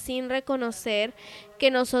vidas sin reconocer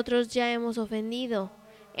que nosotros ya hemos ofendido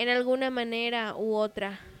en alguna manera u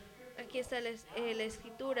otra. Aquí está la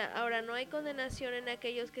escritura. Ahora, no hay condenación en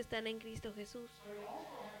aquellos que están en Cristo Jesús.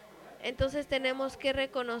 Entonces tenemos que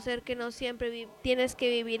reconocer que no siempre tienes que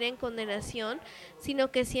vivir en condenación, sino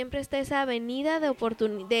que siempre está esa avenida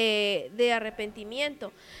de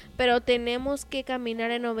arrepentimiento. Pero tenemos que caminar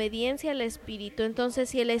en obediencia al Espíritu. Entonces,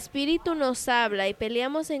 si el Espíritu nos habla y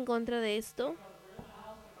peleamos en contra de esto,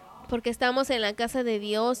 porque estamos en la casa de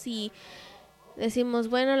Dios y decimos,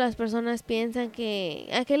 bueno, las personas piensan que...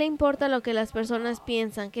 ¿A qué le importa lo que las personas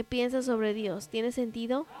piensan? ¿Qué piensas sobre Dios? ¿Tiene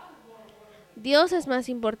sentido? Dios es más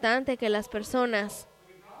importante que las personas.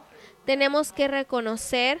 Tenemos que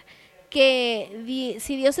reconocer que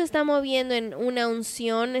si Dios se está moviendo en una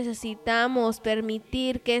unción, necesitamos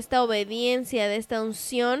permitir que esta obediencia de esta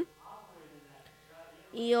unción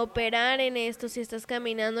y operar en esto. Si estás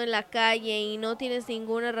caminando en la calle y no tienes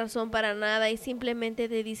ninguna razón para nada y simplemente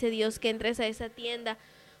te dice Dios que entres a esa tienda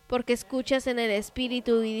porque escuchas en el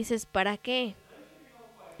Espíritu y dices, ¿para qué?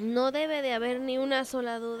 No debe de haber ni una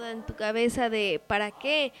sola duda en tu cabeza de ¿para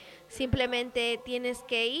qué? Simplemente tienes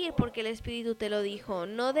que ir porque el Espíritu te lo dijo.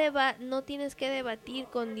 No tienes que debatir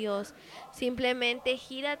con Dios. Simplemente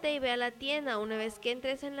gírate y ve a la tienda. Una vez que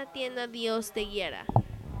entres en la tienda, Dios te guiará.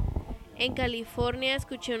 En California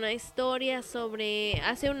escuché una historia sobre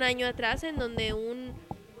hace un año atrás en donde un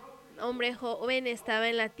hombre joven estaba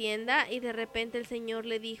en la tienda y de repente el Señor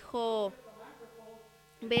le dijo,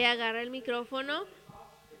 ve, agarra el micrófono,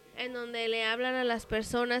 en donde le hablan a las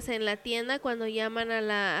personas en la tienda cuando llaman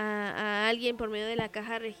a alguien por medio de la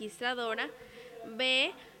caja registradora.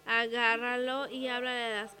 Ve, agárralo y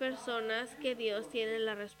háblale a las personas que Dios tiene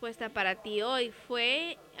la respuesta para ti hoy.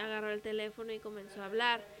 Fue, agarró el teléfono y comenzó a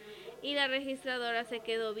hablar. Y la registradora se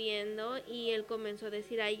quedó viendo y él comenzó a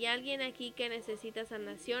decir, hay alguien aquí que necesita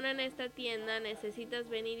sanación en esta tienda, necesitas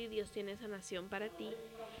venir y Dios tiene sanación para ti.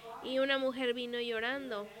 Y una mujer vino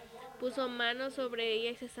llorando, puso manos sobre ella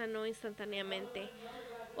y se sanó instantáneamente.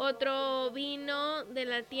 Otro vino de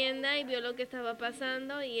la tienda y vio lo que estaba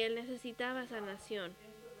pasando y él necesitaba sanación.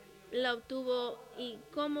 La obtuvo. ¿Y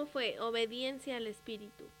cómo fue? Obediencia al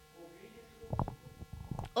Espíritu.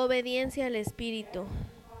 Obediencia al Espíritu.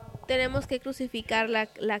 ¿Tenemos que crucificar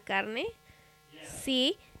la carne?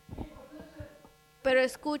 Sí. Pero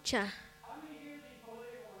escucha.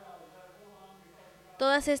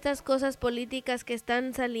 Todas estas cosas políticas que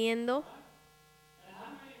están saliendo.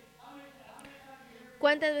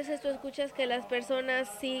 ¿Cuántas veces tú escuchas que las personas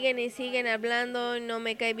siguen y siguen hablando? No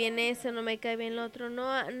me cae bien eso, no me cae bien lo otro.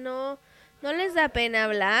 No les da pena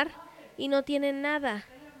hablar y no tienen nada,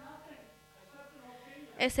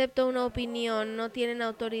 excepto una opinión. No tienen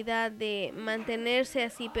autoridad de mantenerse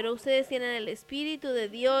así, pero ustedes tienen el Espíritu de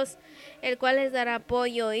Dios, el cual les dará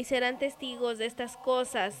apoyo y serán testigos de estas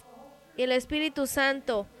cosas. Y el Espíritu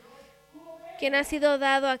Santo, quien ha sido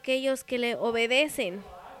dado a aquellos que le obedecen.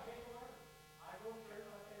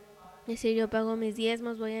 Decir, yo pago mis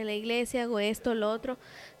diezmos, voy a la iglesia, hago esto, lo otro.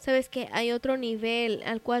 Sabes que hay otro nivel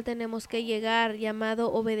al cual tenemos que llegar,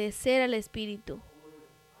 llamado obedecer al Espíritu.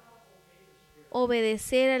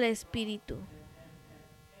 Obedecer al Espíritu.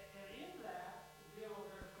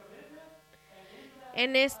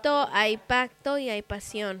 En esto hay pacto y hay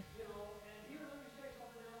pasión.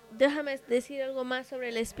 Déjame decir algo más sobre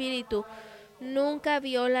el Espíritu. Nunca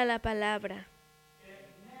viola la palabra.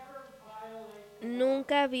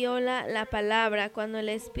 Nunca viola la palabra. Cuando el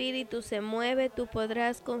Espíritu se mueve, tú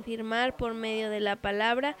podrás confirmar por medio de la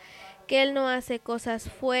palabra que Él no hace cosas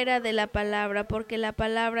fuera de la palabra, porque la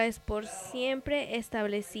palabra es por siempre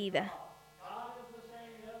establecida.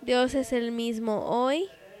 Dios es el mismo hoy,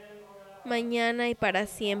 mañana y para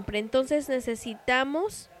siempre. Entonces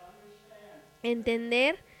necesitamos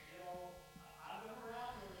entender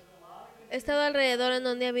He estado alrededor en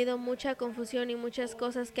donde ha habido mucha confusión y muchas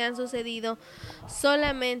cosas que han sucedido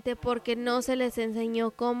solamente porque no se les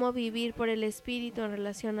enseñó cómo vivir por el Espíritu en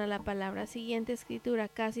relación a la palabra. Siguiente escritura,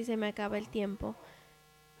 casi se me acaba el tiempo.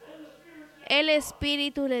 El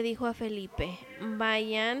Espíritu le dijo a Felipe,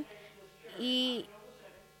 vayan y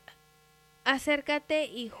acércate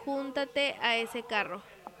y júntate a ese carro.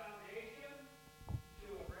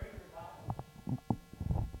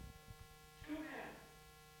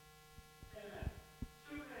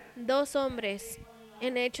 Dos hombres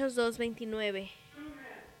en Hechos 2:29,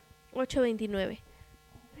 8:29.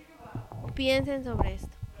 Piensen sobre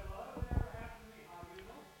esto.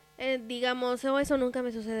 Digamos, eso nunca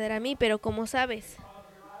me sucederá a mí, pero como sabes,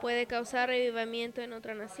 puede causar revivimiento en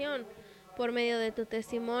otra nación por medio de tu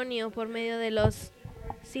testimonio, por medio de las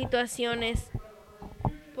situaciones,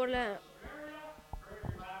 por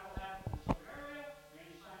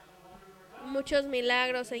muchos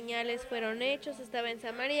milagros, señales fueron hechos. Estaba en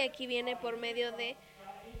Samaria y aquí viene por medio de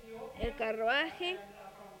el carruaje.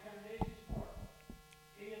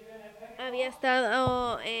 Había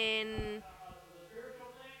estado en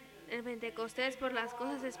Pentecostés por las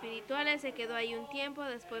cosas espirituales, se quedó ahí un tiempo,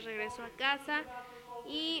 después regresó a casa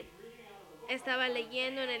y estaba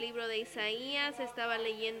leyendo en el libro de Isaías, estaba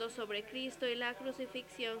leyendo sobre Cristo y la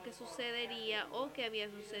crucifixión que sucedería o que había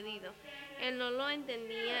sucedido. Él no lo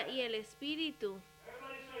entendía y el Espíritu,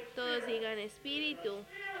 todos digan Espíritu,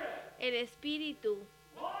 el Espíritu,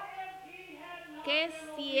 que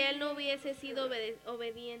si él no hubiese sido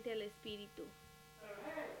obediente al Espíritu.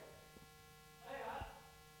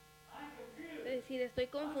 Es decir, estoy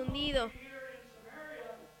confundido.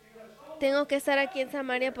 Tengo que estar aquí en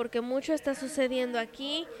Samaria porque mucho está sucediendo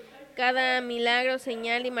aquí. Cada milagro,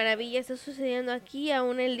 señal y maravilla está sucediendo aquí.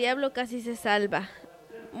 Aún el diablo casi se salva.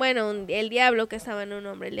 Bueno, el diablo que estaba en un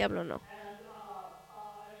hombre, el diablo no.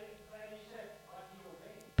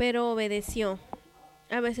 Pero obedeció.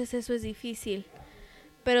 A veces eso es difícil.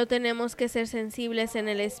 Pero tenemos que ser sensibles en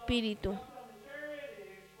el espíritu.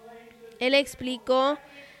 Él explicó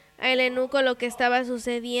al eunuco lo que estaba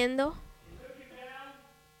sucediendo.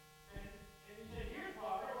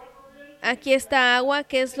 Aquí está agua,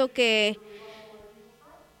 que es lo que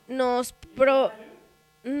nos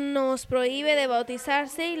prohíbe de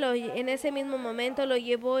bautizarse, y en ese mismo momento lo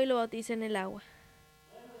llevó y lo bautizó en el agua.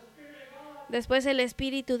 Después el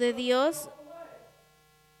Espíritu de Dios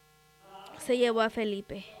se llevó a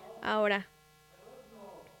Felipe. Ahora,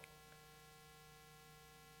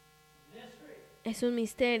 es un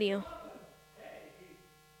misterio.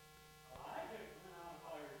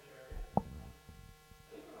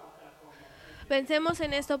 Pensemos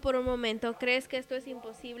en esto por un momento. ¿Crees que esto es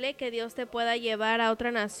imposible? ¿Que Dios te pueda llevar a otra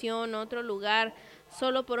nación, a otro lugar,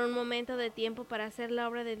 solo por un momento de tiempo para hacer la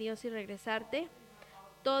obra de Dios y regresarte?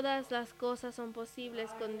 Todas las cosas son posibles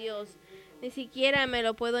con Dios. Ni siquiera me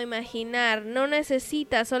lo puedo imaginar. No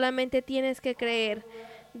necesitas, solamente tienes que creer.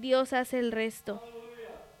 Dios hace el resto.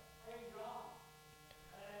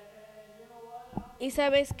 Y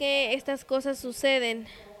sabes que estas cosas suceden.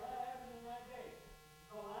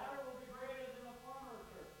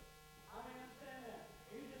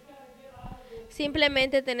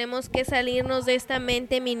 Simplemente tenemos que salirnos de esta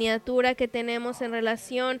mente miniatura que tenemos en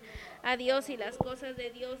relación a Dios y las cosas de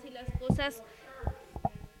Dios y las cosas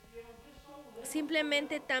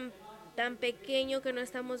simplemente tan pequeño que no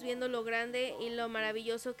estamos viendo lo grande y lo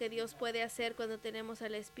maravilloso que Dios puede hacer cuando tenemos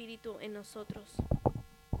al Espíritu en nosotros.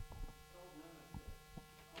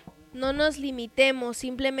 No nos limitemos,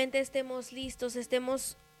 simplemente estemos listos,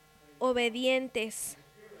 estemos obedientes.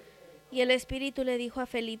 Y el Espíritu le dijo a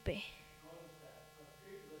Felipe.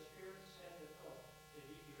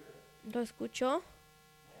 ¿Lo escuchó?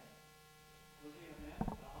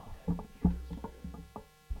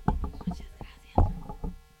 Muchas gracias.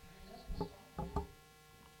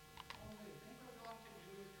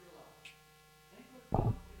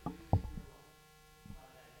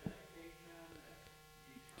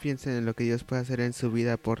 Piensen en lo que Dios puede hacer en su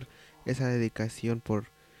vida por esa dedicación, por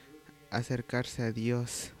acercarse a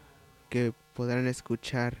Dios, que podrán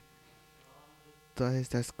escuchar todas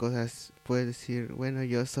estas cosas. Puedes decir, bueno,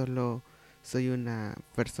 yo solo soy una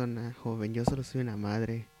persona joven, yo solo soy una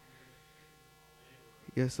madre,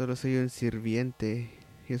 yo solo soy un sirviente,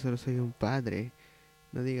 yo solo soy un padre.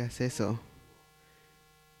 No digas eso.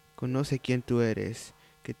 Conoce quién tú eres,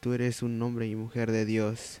 que tú eres un hombre y mujer de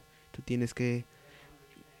Dios. Tú tienes que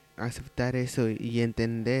aceptar eso y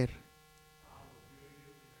entender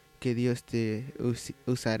que Dios te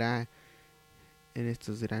usará en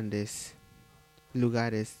estos grandes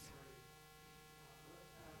lugares.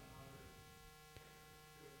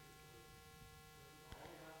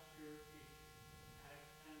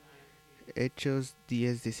 Hechos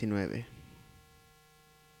 10:19.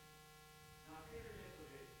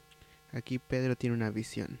 Aquí Pedro tiene una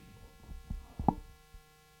visión.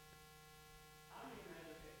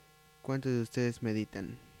 ¿Cuántos de ustedes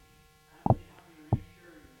meditan?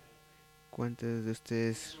 ¿Cuántos de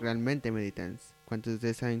ustedes realmente meditan? ¿Cuántos de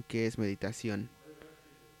ustedes saben qué es meditación?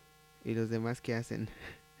 ¿Y los demás qué hacen?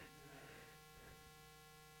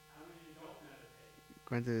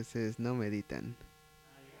 ¿Cuántos de ustedes no meditan?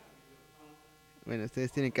 Bueno,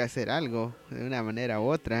 ustedes tienen que hacer algo de una manera u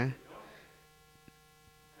otra.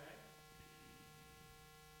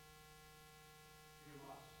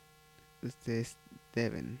 Ustedes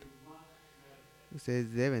deben.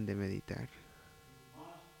 Ustedes deben de meditar.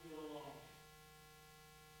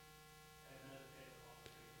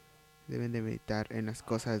 Deben de meditar en las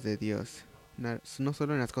cosas de Dios. No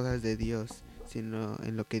solo en las cosas de Dios, sino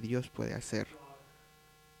en lo que Dios puede hacer.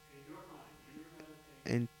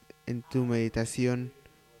 En, en tu meditación,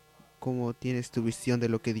 cómo tienes tu visión de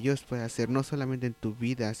lo que Dios puede hacer, no solamente en tu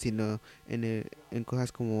vida, sino en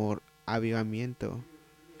cosas como avivamiento.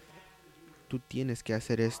 Tú tienes que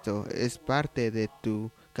hacer esto, es parte de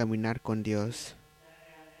tu caminar con Dios.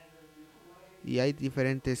 Y hay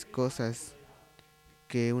diferentes cosas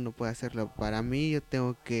que uno puede hacerlo. Para mí yo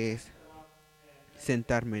tengo que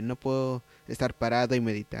sentarme, no puedo estar parado y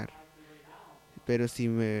meditar. Pero si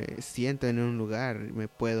me siento en un lugar,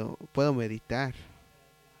 puedo meditar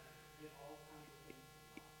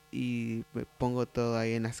y me pongo todo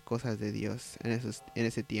ahí en las cosas de Dios en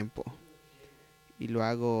ese tiempo. Y lo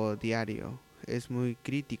hago diario. Es muy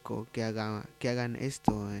crítico que hagan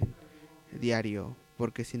esto en diario,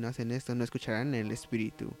 porque si no hacen esto no escucharán el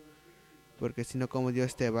Espíritu. Porque si no, ¿cómo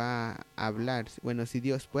Dios te va a hablar? Bueno, si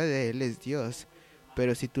Dios puede, Él es Dios.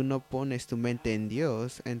 Pero si tú no pones tu mente en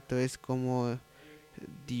Dios, entonces ¿cómo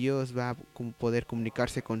Dios va a poder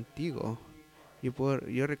comunicarse contigo?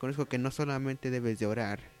 Yo reconozco que no solamente debes de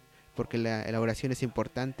orar, porque la oración es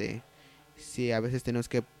importante. Sí, a veces tenemos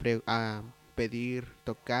que pedir,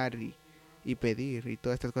 tocar y pedir, y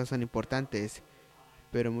todas estas cosas son importantes,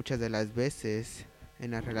 pero muchas de las veces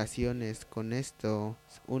en las relaciones con esto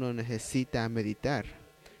uno necesita meditar,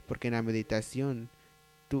 porque en la meditación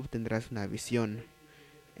tú obtendrás una visión.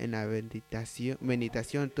 En la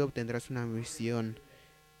meditación tú obtendrás una visión.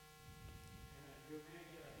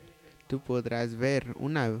 Tú podrás ver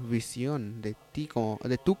una visión de ti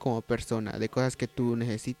de tú como persona, de cosas que tú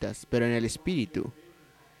necesitas, pero en el espíritu.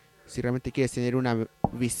 Si realmente quieres tener una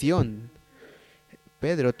visión,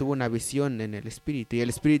 Pedro tuvo una visión en el espíritu y el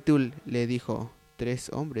espíritu le dijo,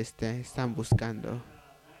 3 hombres te están buscando.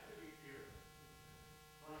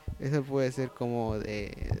 Eso puede ser como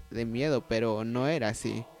de miedo, pero no era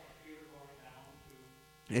así.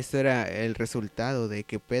 Esto era el resultado de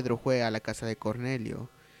que Pedro fue a la casa de Cornelio.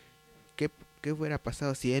 ¿Qué, qué hubiera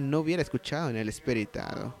pasado si él no hubiera escuchado en el espíritu?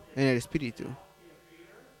 En el espíritu.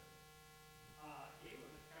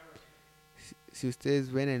 Si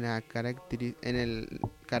ustedes ven en el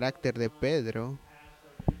carácter de Pedro,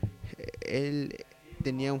 él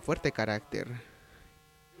tenía un fuerte carácter.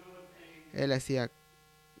 Él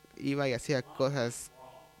iba y hacía cosas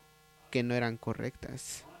que no eran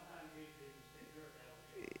correctas.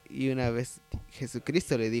 Y una vez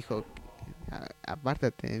Jesucristo le dijo,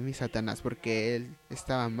 apártate de mí, Satanás, porque él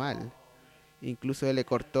estaba mal. Incluso él le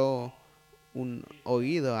cortó un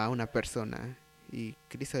oído a una persona y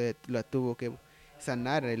Cristo lo tuvo que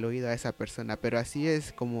sanar el oído a esa persona, pero así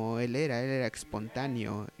es como él era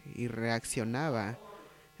espontáneo y reaccionaba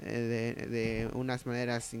de unas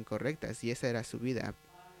maneras incorrectas y esa era su vida.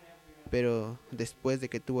 Pero después de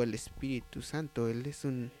que tuvo el Espíritu Santo, él es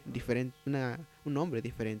un hombre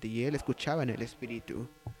diferente y él escuchaba en el Espíritu.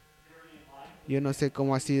 Yo no sé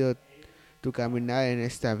cómo ha sido tu caminar en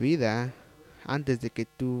esta vida antes de que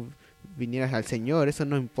tú vinieras al Señor, eso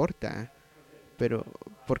no importa, pero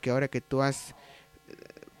porque ahora que tú has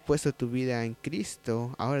puesto tu vida en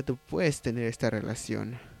Cristo, ahora tú puedes tener esta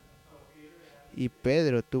relación. Y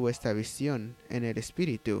Pedro tuvo esta visión en el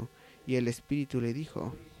Espíritu y el Espíritu le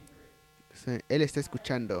dijo, él está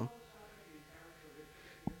escuchando.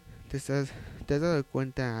 ¿Te has dado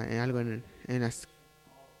cuenta en algo en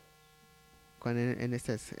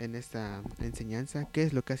esta enseñanza? ¿Qué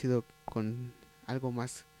es lo que ha sido con algo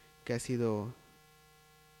más que ha sido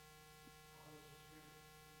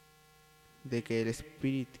de que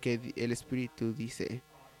el Espíritu dice,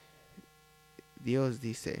 Dios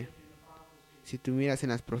dice, si tú miras en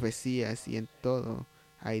las profecías y en todo,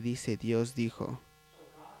 ahí dice Dios dijo,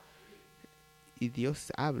 y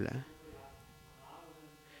Dios habla.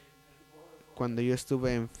 Cuando yo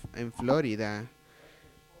estuve en Florida,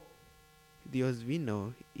 Dios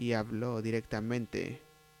vino y habló directamente.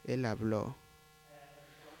 Él habló.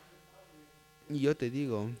 Y yo te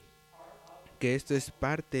digo que esto es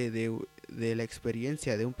parte de la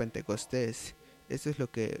experiencia de un Pentecostés. Esto es lo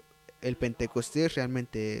que el Pentecostés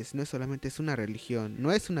realmente es. No solamente es una religión.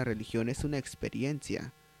 No es una religión, es una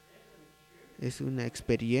experiencia. Es una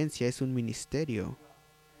experiencia, es un ministerio.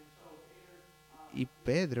 Y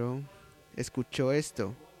Pedro escuchó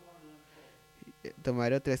esto.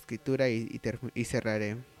 Tomaré otra escritura y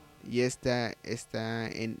cerraré. Y esta está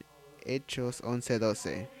en Hechos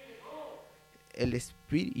 11:12.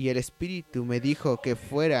 Y el Espíritu me dijo que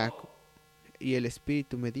fuera. Y el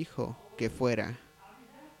Espíritu me dijo que fuera.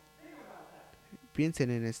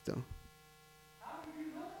 Piensen en esto.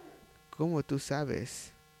 ¿Cómo tú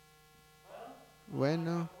sabes?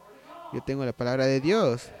 Bueno, yo tengo la palabra de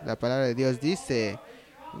Dios. La palabra de Dios dice,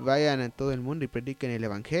 vayan a todo el mundo y prediquen el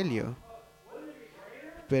Evangelio.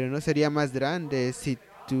 Pero no sería más grande si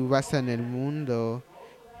tú vas en el mundo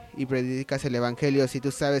y predicas el Evangelio, si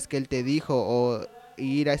tú sabes que Él te dijo, o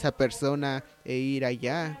ir a esa persona e ir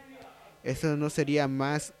allá. Eso no sería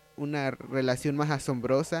más una relación más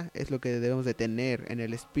asombrosa. Es lo que debemos de tener en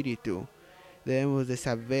el Espíritu. Debemos de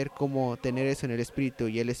saber cómo tener eso en el Espíritu.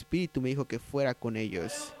 Y el Espíritu me dijo que fuera con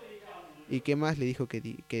ellos. ¿Y qué más le dijo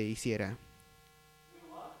que hiciera?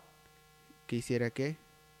 ¿Que hiciera qué?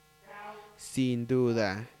 Sin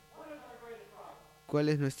duda. ¿Cuál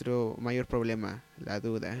es nuestro mayor problema? La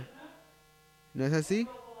duda. ¿No es así?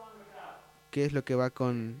 ¿Qué es lo que va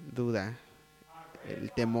con duda?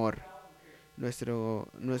 El temor. Lo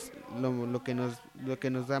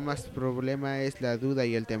que nos da más problema es la duda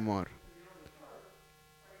y el temor.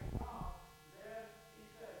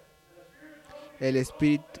 El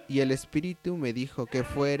Espíritu me dijo que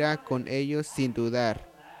fuera con ellos sin dudar.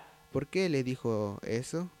 ¿Por qué le dijo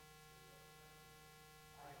eso?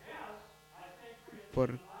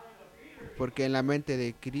 Por, porque en la mente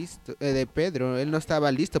de Cristo, de Pedro, él no estaba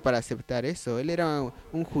listo para aceptar eso. Él era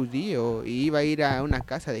un judío y iba a ir a una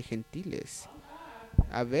casa de gentiles.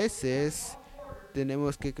 A veces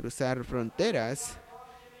tenemos que cruzar fronteras.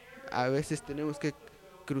 A veces tenemos que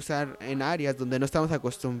cruzar en áreas donde no estamos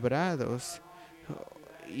acostumbrados.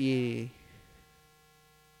 ¿Y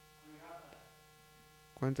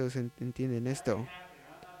cuántos entienden esto?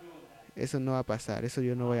 Eso no va a pasar, eso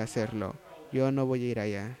yo no voy a hacerlo. Yo no voy a ir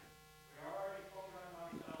allá.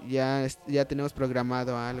 Ya tenemos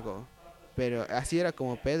programado algo. Pero así era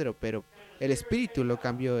como Pedro, pero el Espíritu lo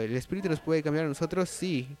cambió. ¿El Espíritu nos puede cambiar a nosotros?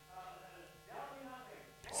 Sí,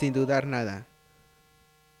 sin dudar nada.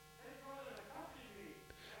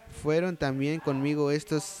 Fueron también conmigo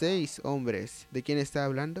estos 6 hombres. ¿De quién está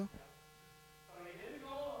hablando?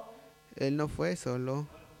 Él no fue solo,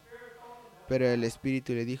 pero el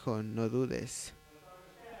Espíritu le dijo, no dudes.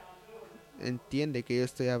 Entiende que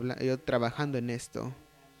yo trabajando en esto.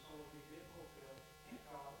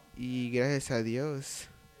 Y gracias a Dios,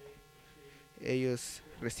 ellos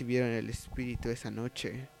recibieron el Espíritu esa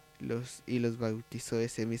noche y los bautizó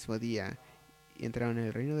ese mismo día. Y entraron en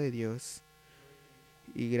el reino de Dios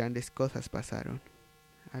y grandes cosas pasaron.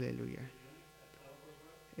 Aleluya.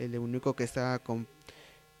 El único que estaba con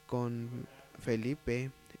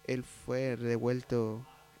Felipe, él fue devuelto,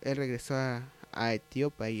 él regresó a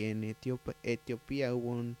Etiopía y en Etiopía hubo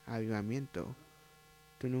un avivamiento.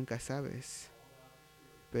 Tú nunca sabes,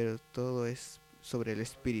 pero todo es sobre el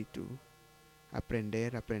Espíritu.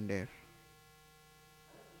 Aprender, aprender.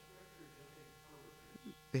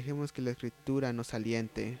 Dejemos que la Escritura nos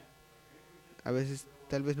aliente. A veces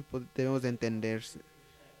tal vez no debemos de entender,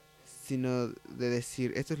 sino de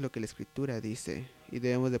decir, esto es lo que la Escritura dice y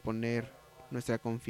debemos de poner nuestra confianza